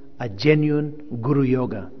practice a genuine Guru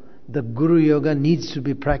Yoga. The Guru Yoga needs to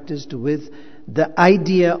be practiced with the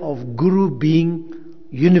idea of Guru being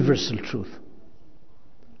universal truth,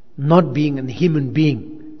 not being a human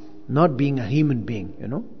being,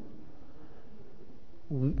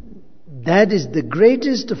 That is the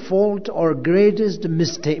greatest fault or greatest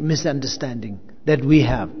misunderstanding that we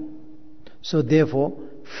have. So therefore,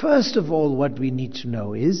 First of all, what we need to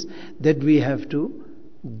know is that we have to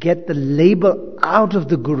get the label out of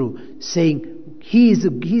the Guru, saying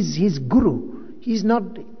he's Guru. He's not,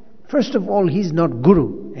 first of all, he's not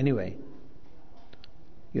Guru anyway.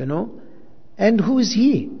 And who is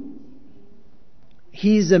he?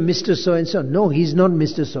 He's a Mr. So-and-so. No, he's not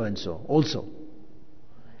Mr. So-and-so also.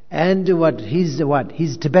 And what? He's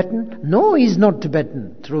Tibetan? No, he's not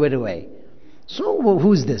Tibetan. Throw it away. So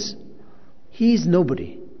who's this? He's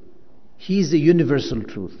nobody. He's the universal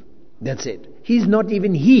truth. That's it. He's not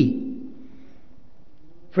even he.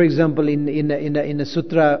 For example, in a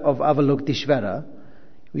sutra of Avalokiteshvara,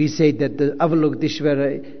 we say that the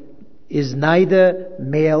Avalokiteshvara is neither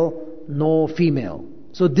male nor female.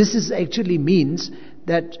 So this is actually means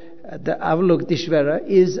that the Avalokiteshvara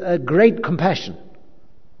is a great compassion.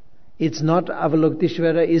 It's not,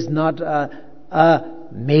 Avalokiteshvara is not a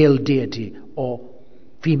male deity or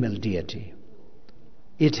female deity.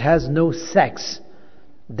 It has no sex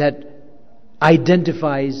that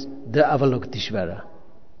identifies the Avalokiteshvara.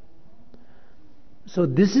 So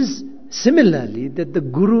this is similarly that the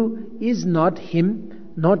Guru is not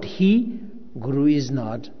him, not he. Guru is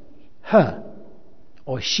not her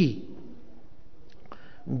or she.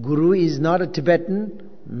 Guru is not a Tibetan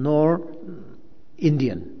nor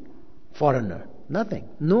Indian, foreigner. Nothing.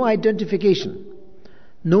 No identification.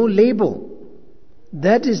 No label.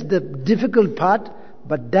 That is the difficult part,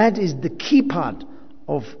 but that is the key part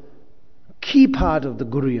of the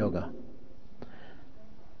Guru Yoga.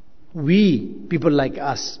 We, people like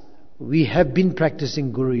us, we have been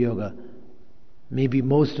practicing Guru Yoga maybe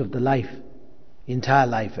most of the life, entire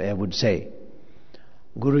life I would say.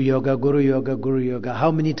 Guru Yoga, Guru Yoga, Guru Yoga.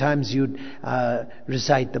 How many times you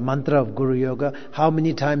recite the mantra of Guru Yoga? How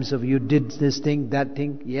many times have you did this thing, that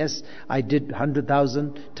thing? Yes, I did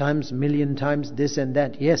 100,000 times, million times, this and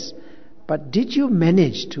that. Yes. But did you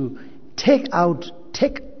manage to take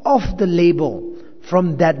off the label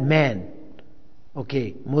from that man?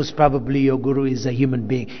 Okay, most probably your Guru is a human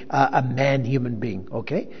being, a man human being.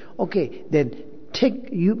 Okay, then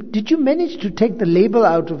did you manage to take the label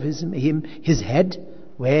out of his head,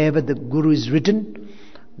 wherever the Guru is written?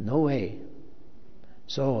 No way.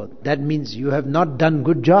 So that means you have not done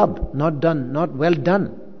good job, not well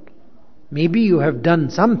done. Maybe you have done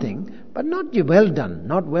something, but not well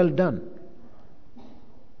done.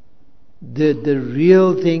 The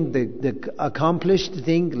real thing, the accomplished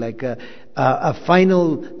thing, like a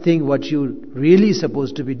final thing, what you really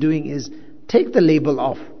supposed to be doing is take the label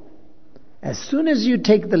off. As soon as you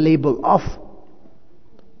take the label off,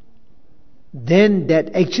 then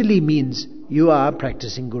that actually means you are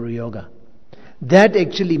practicing Guru Yoga. That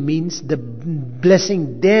actually means the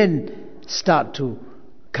blessing then start to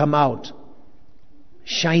come out,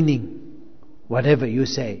 shining, whatever you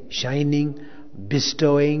say, shining,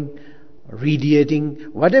 bestowing, radiating,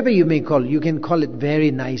 whatever you may call. You can call it very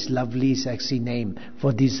nice, lovely, sexy name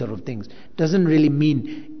for these sort of things. Doesn't really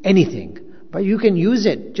mean anything, but you can use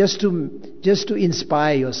it just to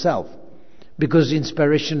inspire yourself, because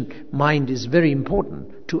inspiration, mind is very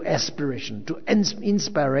important to aspiration, to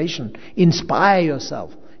inspiration. Inspire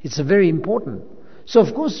yourself. It's very important. So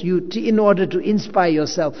of course, in order to inspire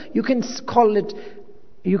yourself, you can call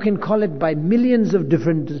it by millions of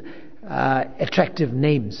different attractive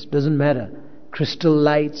names. Doesn't matter. Crystal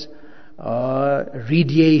lights,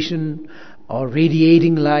 radiation, or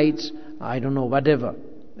radiating lights, I don't know, whatever.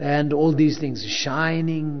 And all these things,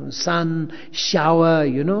 shining, sun, shower,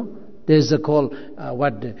 There's a call,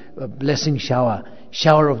 blessing shower,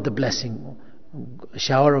 shower of the blessing,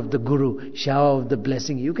 shower of the Guru, shower of the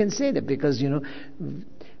blessing. You can say that because,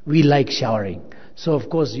 we like showering. So of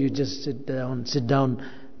course you just sit down,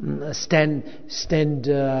 stand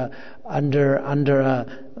under a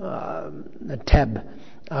tab,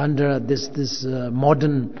 under this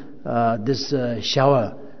modern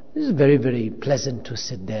shower. This is very, very pleasant to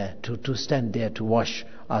sit there, to stand there, to wash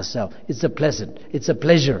ourselves. It's a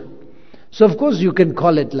pleasure. So of course you can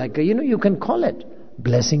call it you can call it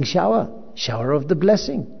blessing shower, shower of the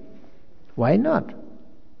blessing. Why not?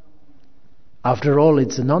 After all,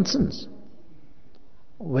 it's a nonsense.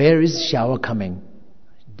 Where is shower coming?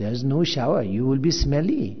 There's no shower. You will be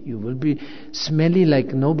smelly. You will be smelly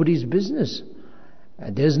like nobody's business.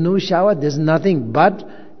 There's no shower. There's nothing. But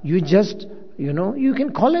you just, you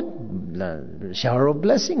can call it shower of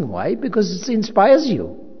blessing. Why? Because it inspires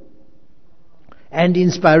you. And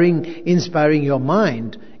inspiring your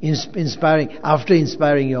mind, after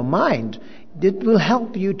inspiring your mind, it will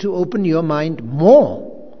help you to open your mind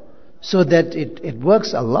more, so that it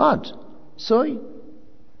works a lot. So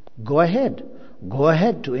go ahead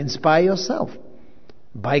to inspire yourself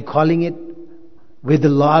by calling it with a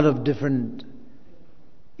lot of different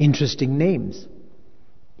interesting names,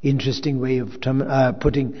 interesting way of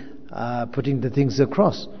putting the things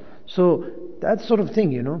across. So that sort of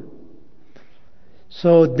thing,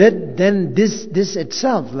 So then this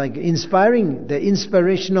itself, like inspiring, the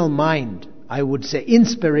inspirational mind, I would say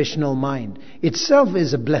inspirational mind itself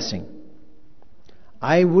is a blessing.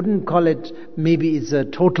 I wouldn't call it, maybe it's a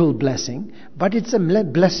total blessing, but it's a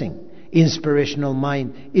blessing. Inspirational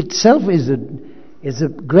mind itself is a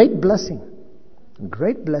great blessing.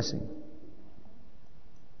 Great blessing.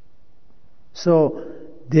 So,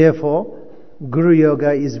 therefore, Guru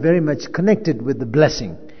Yoga is very much connected with the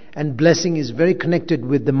blessing. And blessing is very connected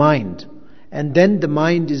with the mind. And then the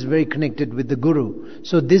mind is very connected with the Guru.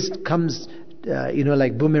 So this comes,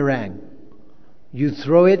 like boomerang. You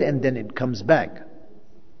throw it and then it comes back.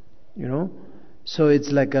 So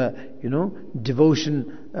it's like a,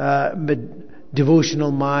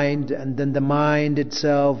 devotional mind, and then the mind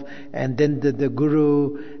itself, and then the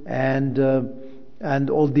Guru, and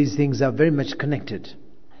all these things are very much connected.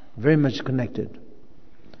 Very much connected.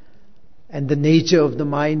 And the nature of the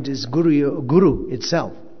mind is Guru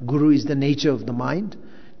itself. Guru is the nature of the mind,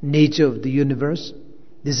 nature of the universe.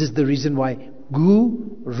 This is the reason why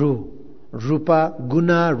Guru, Rupa,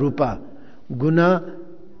 Guna, Rupa. Guna,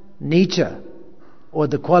 nature, or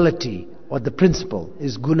the quality, or the principle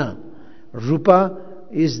is Guna. Rupa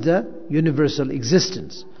is the universal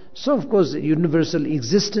existence. So of course, the universal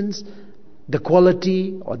existence, the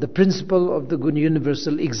quality or the principle of the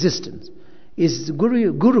universal existence is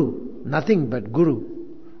Guru, nothing but Guru.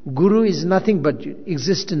 Guru is nothing but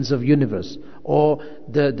existence of universe, or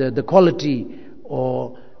the quality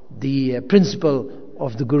or the principle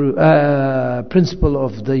of the Guru, principle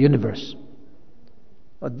of the universe.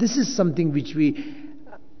 This is something which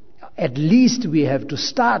at least we have to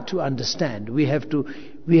start to understand. We have to,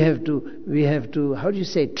 how do you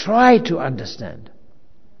say, try to understand.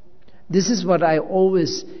 This is what I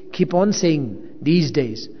always keep on saying these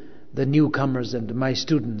days, the newcomers and my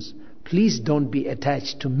students. Please don't be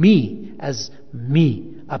attached to me as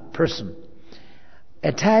me, a person.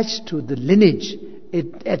 Attached to the lineage,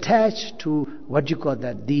 attached to what you call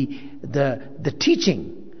that, the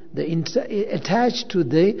teaching, attached to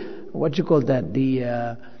the what you call that,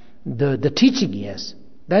 the teaching. Yes,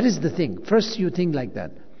 that is the thing. First, you think like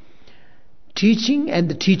that. Teaching and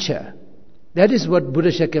the teacher. That is what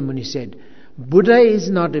Buddha Shakyamuni said. Buddha is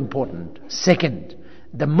not important. Second,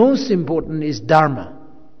 the most important is Dharma.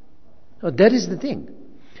 So that is the thing.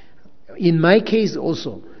 In my case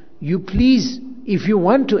also, you please, if you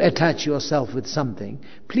want to attach yourself with something,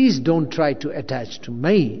 please don't try to attach to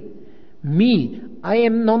me. I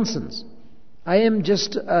am nonsense. I am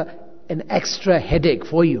just an extra headache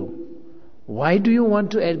for you. Why do you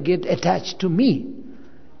want to get attached to me?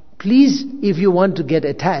 Please, if you want to get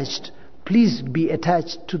attached, please be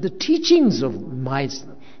attached to the teachings of my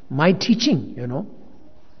teaching,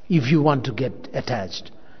 if you want to get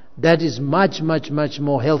attached. That is much, much, much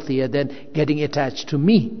more healthier than getting attached to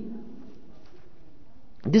me.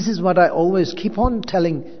 This is what I always keep on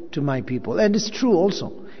telling to my people, and it's true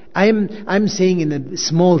also. I'm saying in a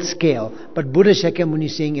small scale, but Buddha Shakyamuni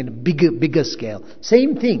is saying in a bigger scale.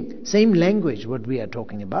 Same thing, same language, what we are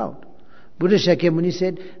talking about. Buddha Shakyamuni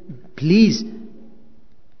said, please,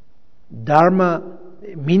 Dharma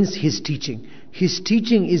means his teaching. His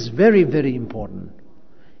teaching is very, very important.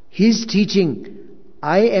 His teaching,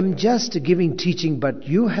 I am just giving teaching, but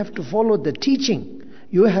you have to follow the teaching.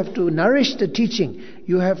 You have to nourish the teaching.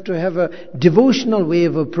 You have to have a devotional way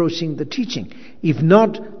of approaching the teaching. If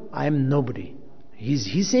not, I am nobody.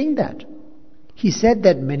 He's saying that. He said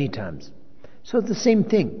that many times. So the same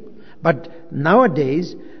thing. But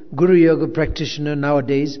nowadays, Guru Yoga practitioner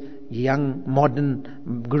nowadays, young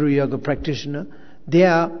modern Guru Yoga practitioner,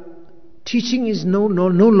 their teaching is no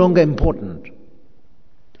longer important.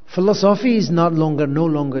 Philosophy is no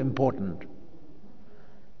longer important.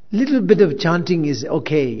 Little bit of chanting is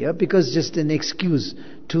okay, because just an excuse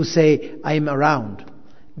to say I am around.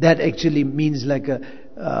 That actually means like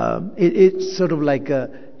it's sort of like a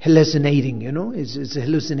hallucinating, It's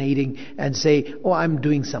hallucinating and say, oh, I'm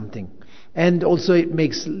doing something. And also it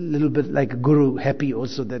makes a little bit like a guru happy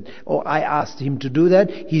also that, oh, I asked him to do that,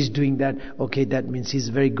 he's doing that. Okay, that means he's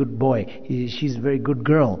a very good boy. She's a very good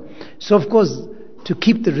girl. So of course, to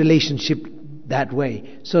keep the relationship that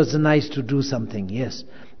way. So it's nice to do something, yes.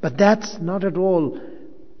 But that's not at all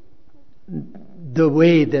the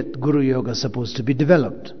way that Guru Yoga is supposed to be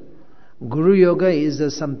developed. Guru Yoga is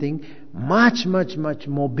something much, much, much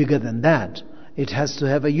more bigger than that. It has to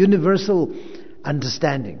have a universal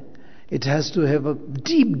understanding. It has to have a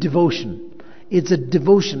deep devotion. It's a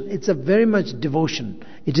devotion. It's a very much devotion.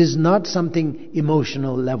 It is not something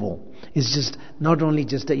emotional level. It's just not only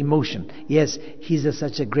just an emotion. Yes, he's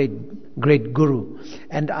such a great guru,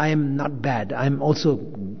 and I am not bad. I'm also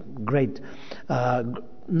great.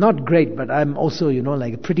 Not great, but I'm also,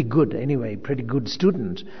 like pretty good anyway, pretty good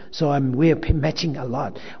student. So we're matching a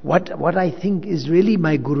lot. What I think is really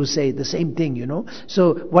my guru say, the same thing,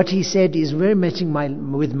 So what he said is very matching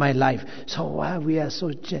with my life. So we are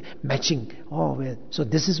so matching. So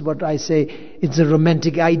this is what I say, it's a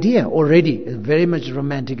romantic idea already, a very much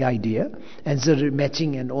romantic idea. And so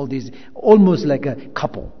matching and all these, almost like a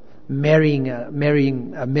couple. Marrying a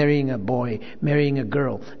boy, marrying a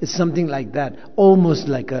girl. It's something like that, almost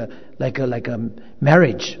like a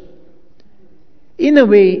marriage. In a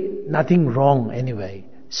way, nothing wrong anyway.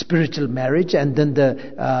 Spiritual marriage and then the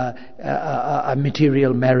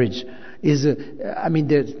material marriage is.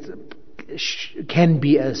 There can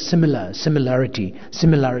be a similarity.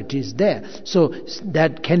 Similarity is there. So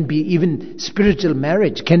that can be even spiritual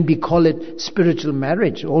marriage. Can be call it spiritual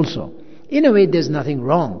marriage also. In a way, there's nothing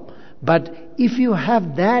wrong. But if you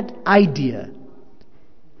have that idea,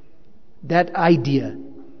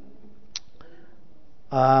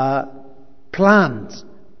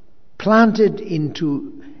 planted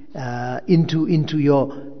into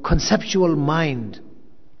your conceptual mind,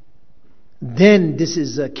 then this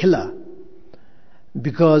is a killer,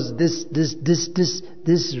 because this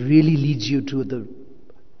really leads you to the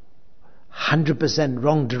 100%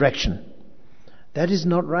 wrong direction. That is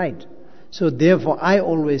not right. So therefore, I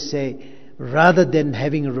always say, rather than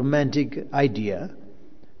having a romantic idea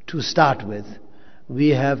to start with,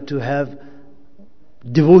 we have to have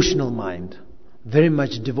devotional mind, very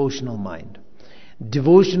much devotional mind.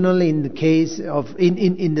 Devotional in the case of,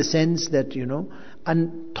 in the sense that,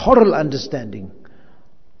 total understanding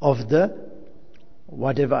of the,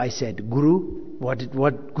 whatever I said, guru,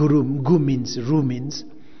 what guru means,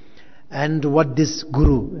 and what this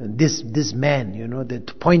guru, this man,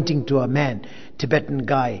 that pointing to a man, Tibetan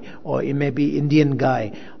guy, or it may be Indian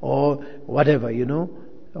guy, or whatever,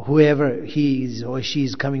 whoever he is or she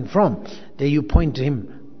is coming from, there you point to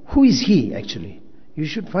him. Who is he actually? You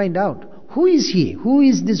should find out. Who is he? Who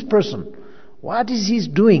is this person? What is he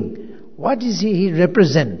doing? What is he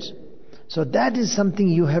represents? So that is something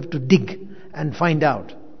you have to dig and find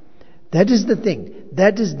out. That is the thing.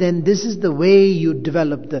 This is the way you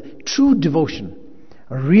develop the true devotion,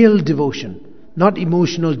 a real devotion, not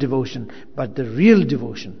emotional devotion, but the real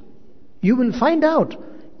devotion. You will find out.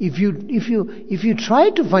 If you try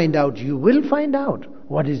to find out, you will find out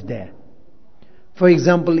what is there. For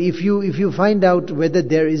example, if you find out whether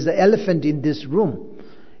there is an elephant in this room,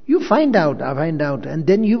 you find out, and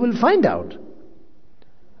then you will find out.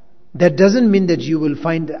 That doesn't mean that you will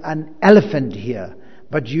find an elephant here.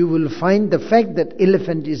 But you will find the fact that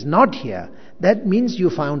elephant is not here. That means you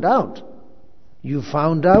found out. You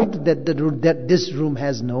found out that this room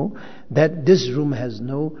has no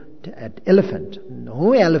elephant.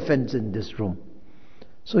 No elephants in this room.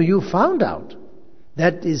 So you found out.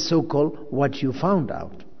 That is so-called what you found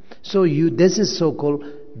out. So this is so-called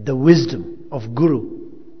the wisdom of Guru.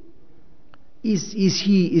 Is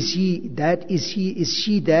he that? Is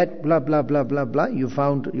she that? Blah blah blah blah blah. You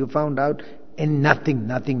found out. And nothing.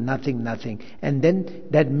 And then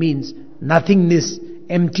that means nothingness,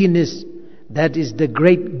 emptiness. That is the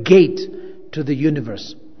great gate to the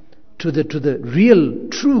universe, to the real,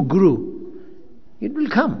 true Guru. It will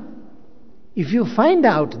come. If you find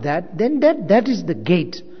out that, then that is the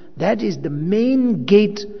gate. That is the main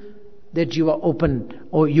gate that you are open,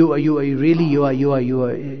 or you are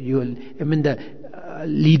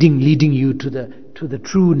leading you to the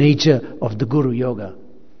true nature of the Guru Yoga.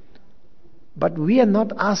 But we are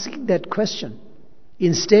not asking that question.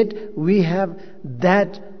 Instead, we have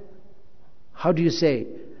that, how do you say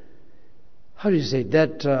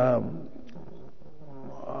that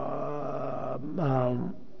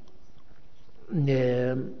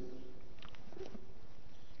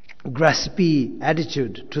graspy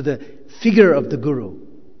attitude to the figure of the Guru.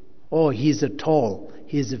 Oh, he's a tall,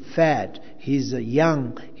 he's a fat, he's a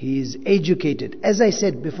young, he's educated. As I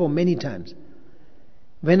said before many times,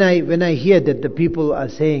 when I hear that the people are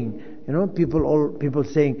saying, people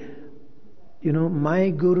saying,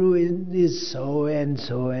 my Guru is so and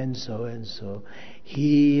so and so and so.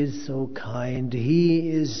 He is so kind.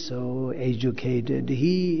 He is so educated.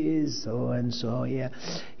 He is so and so. Yeah,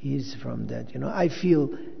 he's from that. I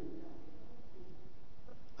feel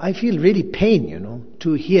really pain.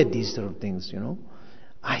 To hear these sort of things.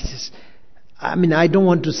 I mean, I don't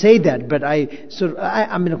want to say that, but I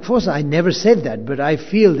mean, of course, I never said that, but I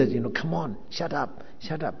feel that, come on, shut up,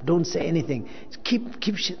 don't say anything. Keep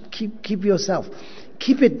yourself.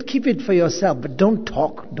 Keep it for yourself, but don't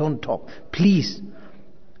talk, please.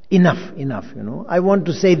 Enough, I want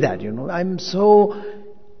to say that, I'm so,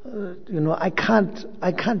 I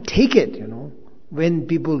can't take it, when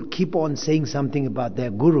people keep on saying something about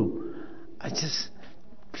their guru.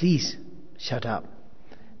 Please, shut up.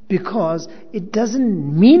 Because it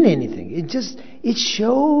doesn't mean anything. It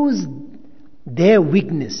shows their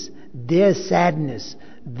weakness, their sadness,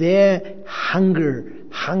 their hunger,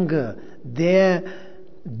 their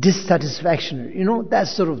dissatisfaction, that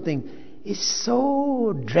sort of thing. It's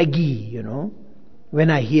so draggy, when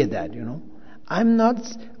I hear that,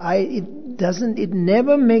 it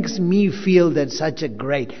never makes me feel that such a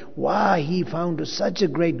great, wow, he found such a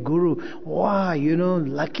great guru, wow,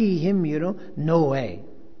 lucky him, no way.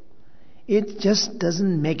 It just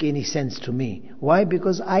doesn't make any sense to me. Why?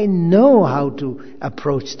 Because I know how to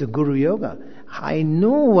approach the Guru Yoga. I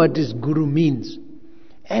know what this Guru means.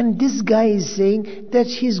 And this guy is saying that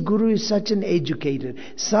his Guru is such an educated,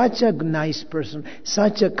 such a nice person,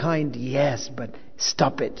 such a kind. Yes, but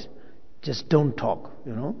stop it. Just don't talk,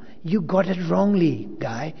 You got it wrongly,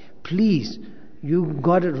 guy. Please. You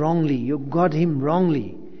got it wrongly. You got him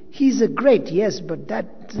wrongly. He's a great, yes, but that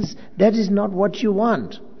is not what you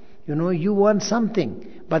want. You want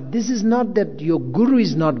something. But this is not that your Guru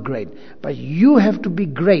is not great. But you have to be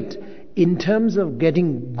great in terms of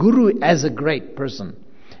getting Guru as a great person.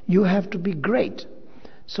 You have to be great.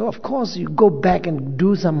 So of course you go back and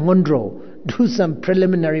do some Mondro, do some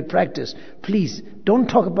preliminary practice. Please, don't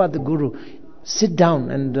talk about the Guru. Sit down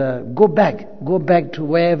and go back to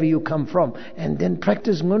wherever you come from. And then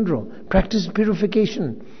practice Mondro, practice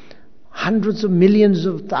purification. Hundreds of millions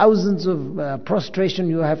of thousands of prostration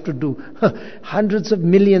you have to do. Hundreds of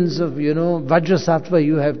millions of, Vajrasattva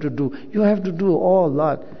you have to do. You have to do all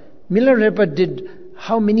lot. Milarepa did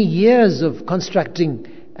how many years of constructing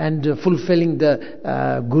and fulfilling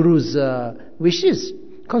the Guru's wishes.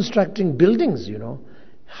 Constructing buildings,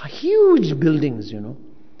 huge buildings,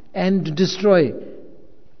 and destroy.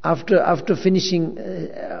 After finishing,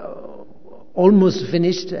 almost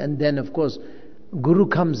finished, and then of course, Guru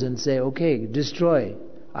comes and say, okay, destroy.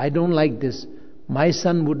 I don't like this. My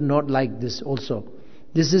son would not like this also.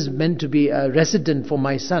 This is meant to be a resident for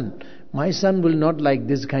my son. My son will not like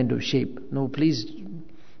this kind of shape. No, please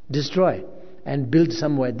destroy and build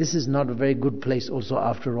somewhere. This is not a very good place also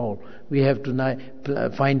after all. We have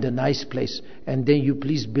to find a nice place, and then you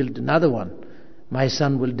please build another one. My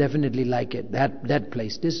son will definitely like it. That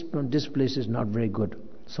place. This place is not very good.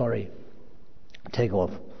 Sorry. Take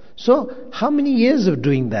off. So, how many years of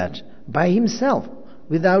doing that? By himself,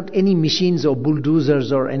 without any machines or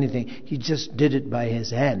bulldozers or anything. He just did it by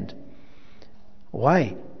his hand.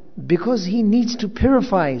 Why? Because he needs to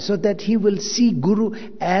purify so that he will see Guru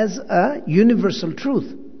as a universal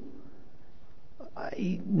truth.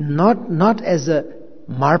 Not as a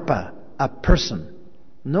marpa, a person.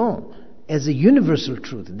 No, as a universal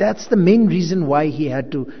truth. That's the main reason why he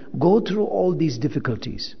had to go through all these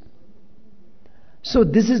difficulties. So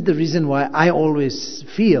this is the reason why I always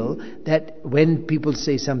feel that when people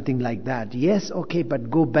say something like that, yes, okay,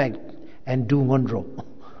 but go back and do Mondro.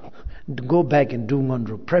 Go back and do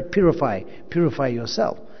Mondro. Purify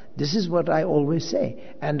yourself. This is what I always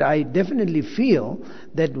say. And I definitely feel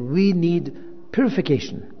that we need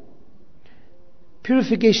purification.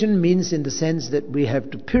 Purification means in the sense that we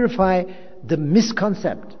have to purify the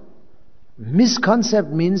misconcept.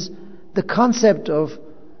 Misconcept means the concept of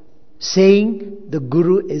saying the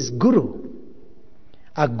Guru is Guru.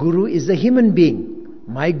 A Guru is a human being.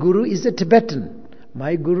 My Guru is a Tibetan.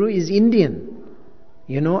 My Guru is Indian.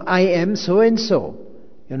 I am so and so.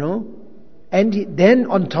 And then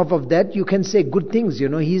on top of that you can say good things.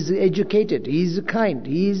 He's educated, he's kind,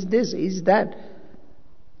 he's this, he's that.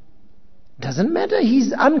 Doesn't matter,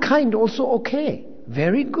 he's unkind also, okay.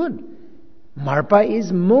 Very good. Marpa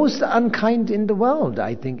is most unkind in the world,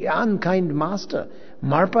 I think. Unkind master.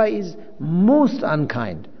 Marpa is most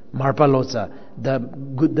unkind. Marpa Lotsa,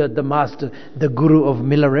 the master, the Guru of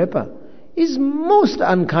Milarepa, is most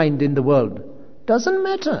unkind in the world. Doesn't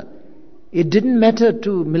matter. It didn't matter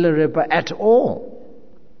to Milarepa at all.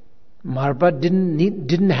 Marpa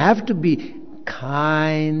didn't have to be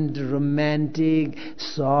kind, romantic,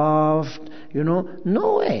 soft,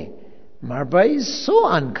 no way. Marpa is so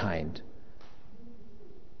unkind.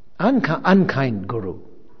 Unkind Guru.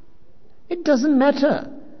 It doesn't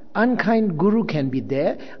matter. Unkind Guru can be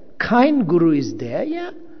there. Kind Guru is there,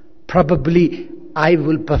 yeah. Probably I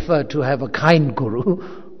will prefer to have a kind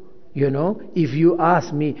Guru. If you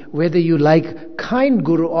ask me whether you like kind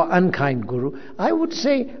guru or unkind guru, I would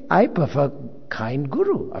say I prefer kind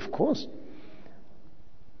guru, of course.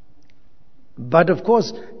 But of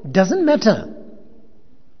course, doesn't matter.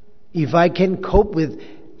 If I can cope with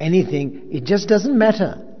anything, it just doesn't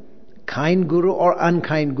matter. Kind guru or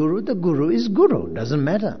unkind guru, the guru is guru, doesn't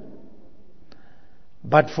matter.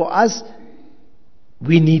 But for us,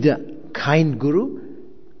 we need a kind guru.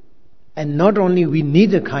 And not only we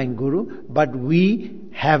need a kind guru, but we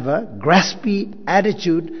have a graspy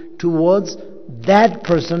attitude towards that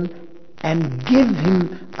person and give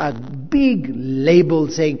him a big label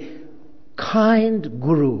saying, kind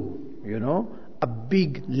guru, a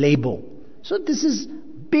big label. So this is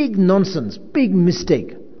big nonsense, big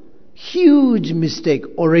mistake, huge mistake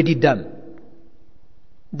already done.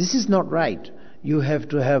 This is not right. You have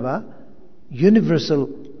to have a universal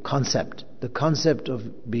concept, the concept of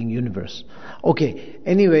being universe. Okay,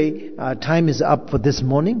 anyway, time is up for this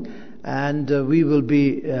morning, and we will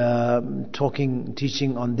be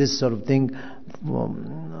teaching on this sort of thing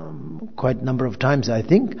quite a number of times, I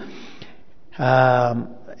think.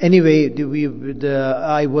 Anyway,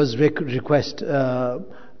 I was request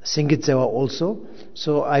Singit Seva also,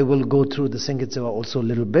 so I will go through the Singit Seva also a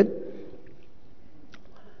little bit.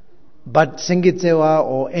 But Singit Seva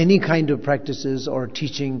or any kind of practices or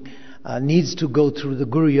teaching needs to go through the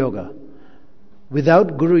Guru Yoga.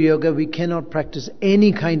 Without Guru Yoga, we cannot practice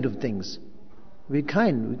any kind of things. We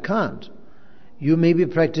can't. You may be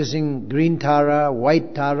practicing green Tara,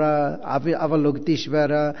 white Tara,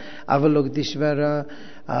 Avalokiteshvara,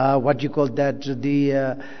 what you call that,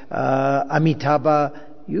 the Amitabha.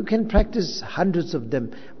 You can practice hundreds of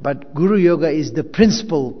them, but Guru Yoga is the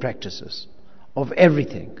principal practices of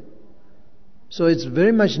everything. So it's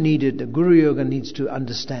very much needed. The Guru Yoga needs to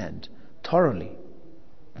understand thoroughly.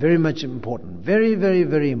 Very much important. Very, very,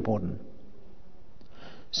 very important.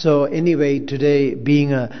 So anyway, today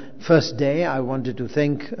being a first day, I wanted to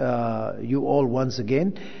thank you all once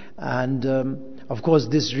again. And of course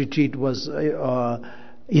this retreat was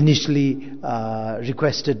initially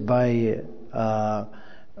requested by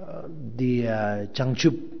the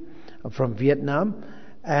Changchup from Vietnam,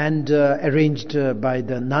 and arranged by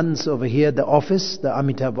the nuns over here, the office, the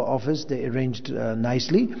Amitabha office. They arranged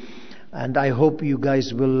nicely, and I hope you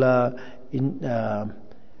guys will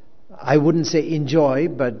I wouldn't say enjoy,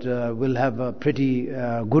 but we'll have a pretty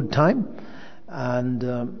good time and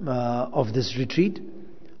of this retreat.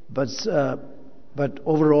 But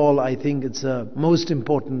overall, I think it's most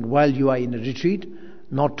important while you are in a retreat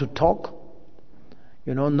not to talk,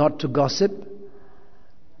 not to gossip.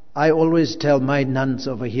 I always tell my nuns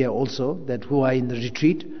over here also that who are in the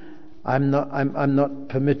retreat, I'm not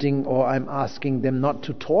permitting or I'm asking them not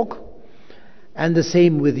to talk. And the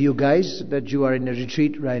same with you guys, that you are in a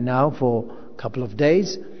retreat right now for a couple of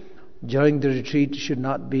days. During the retreat, should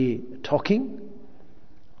not be talking.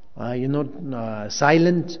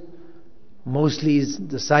 Silent. Mostly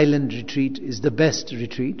the silent retreat is the best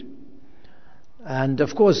retreat. And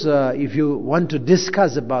of course, if you want to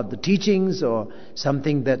discuss about the teachings or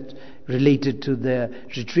something that related to the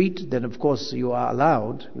retreat, then of course you are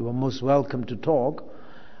allowed. You are most welcome to talk,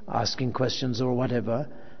 asking questions or whatever.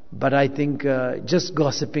 But I think just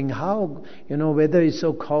gossiping how, weather is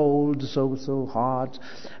so cold, so hot,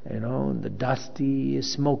 the dusty,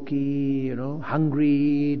 smoky,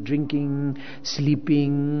 hungry, drinking,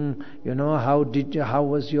 sleeping, how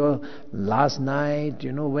was your last night,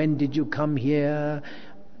 when did you come here?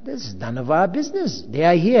 This is none of our business. They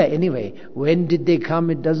are here anyway. When did they come?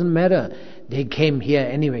 It doesn't matter. They came here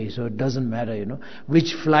anyway, so it doesn't matter,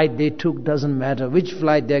 Which flight they took doesn't matter. Which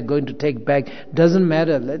flight they're going to take back doesn't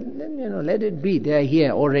matter. Let it be. They are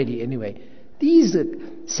here already anyway. These are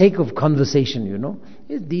sake of conversation,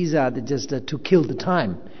 These are just to kill the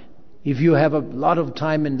time. If you have a lot of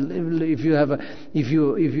time, and if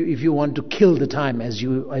you want to kill the time, as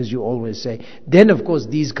you always say, then of course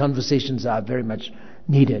these conversations are very much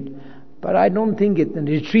needed. But I don't think a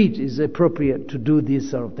retreat is appropriate to do these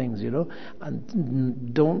sort of things,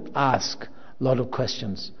 And don't ask a lot of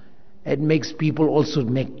questions. It makes people also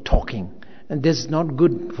make talking, and this is not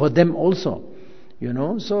good for them also,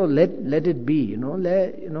 So let it be,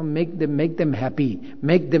 make them happy,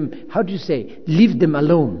 make them, leave them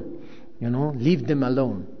alone, leave them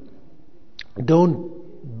alone.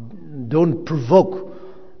 Don't provoke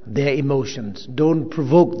their emotions. Don't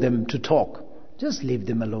provoke them to talk. Just leave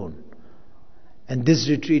them alone. And this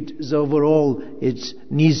retreat is overall, it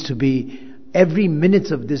needs to be, every minute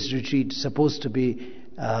of this retreat supposed to be,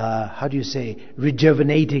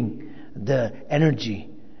 rejuvenating the energy,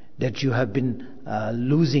 that you have been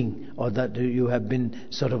losing, or that you have been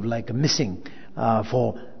sort of like missing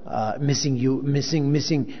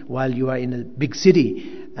missing while you are in a big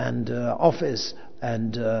city and office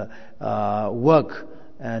and work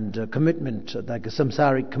and commitment, like a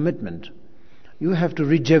samsaric commitment. You have to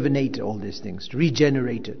rejuvenate all these things,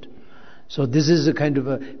 regenerate it. So this is a kind of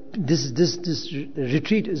a this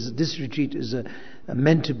retreat is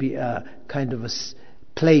meant to be a kind of a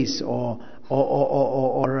place or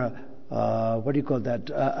what do you call that?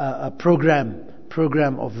 A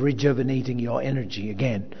program of rejuvenating your energy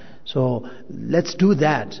again. So let's do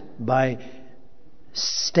that by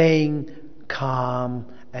staying calm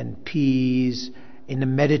and peace in a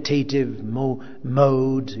meditative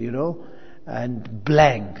mode, and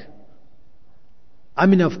blank. I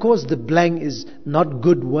mean, of course, the blank is not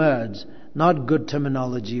good words, not good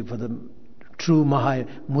terminology for the true Maha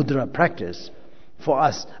Mudra practice for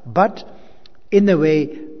us. But in a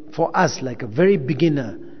way, for us, like a very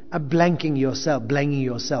beginner, blanking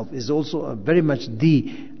yourself is also very much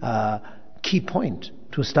the key point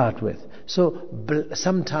to start with. So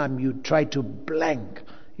sometime you try to blank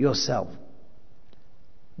yourself.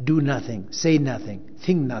 Do nothing, say nothing,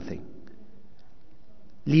 think nothing.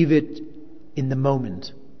 Leave it in the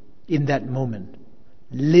moment, in that moment.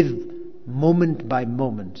 Live moment by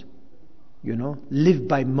moment, live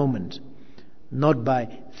by moment, not by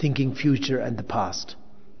thinking future and the past.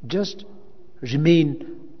 Just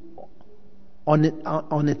remain on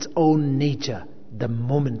its own nature, the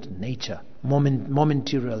momentary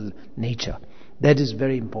nature. That is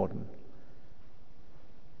very important.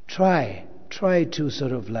 Try to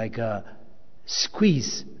sort of like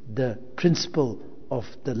squeeze the principle of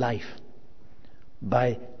the life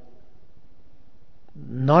by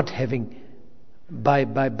not having, by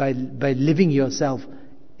living yourself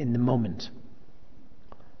in the moment.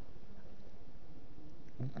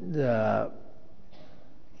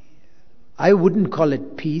 I wouldn't call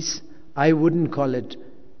it peace. I wouldn't call it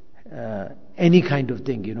any kind of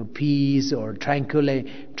thing, peace or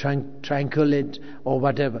tranquility or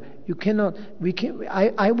whatever.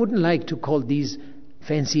 I wouldn't like to call these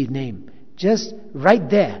fancy name. Just right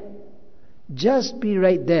there. Just be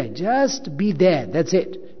right there. Just be there. That's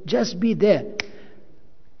it. Just be there.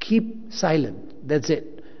 Keep silent. That's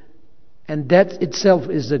it. And that itself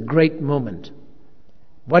is a great moment.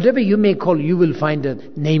 Whatever you may call, you will find a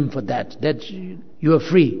name for that. That you are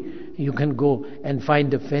free. You can go and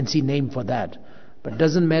find a fancy name for that. But it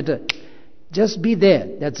doesn't matter. Just be there.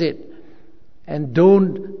 That's it. And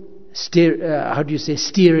don't steer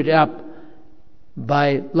it up by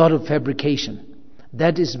a lot of fabrication.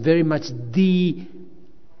 That is very much the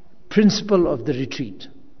principle of the retreat.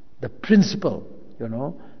 The principle,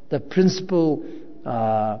 the principle,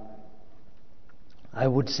 I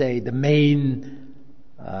would say the main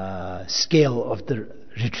scale of the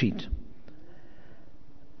retreat.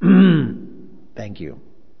 Thank you.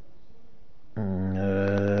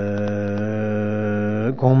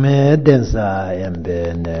 Kome densa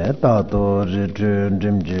embe ne tato ritun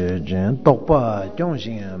rimje tokpa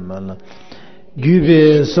jongshin mala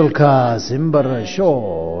gyube sulka simbar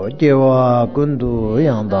sho jewa kundu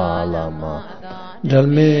yangda lama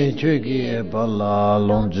jalme chogi bala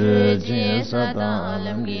longje jin sada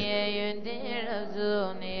alamgi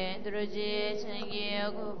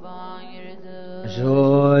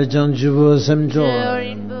so janjubu samjo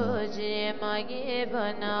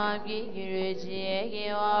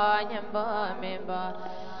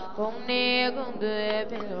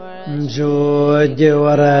jo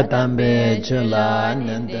jewara tambe chula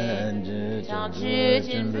nanden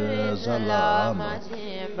jimbe salama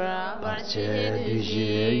parche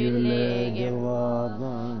duje yule gewa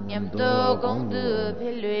yamto gongdu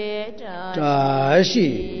pilwe ta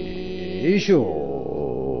shi shu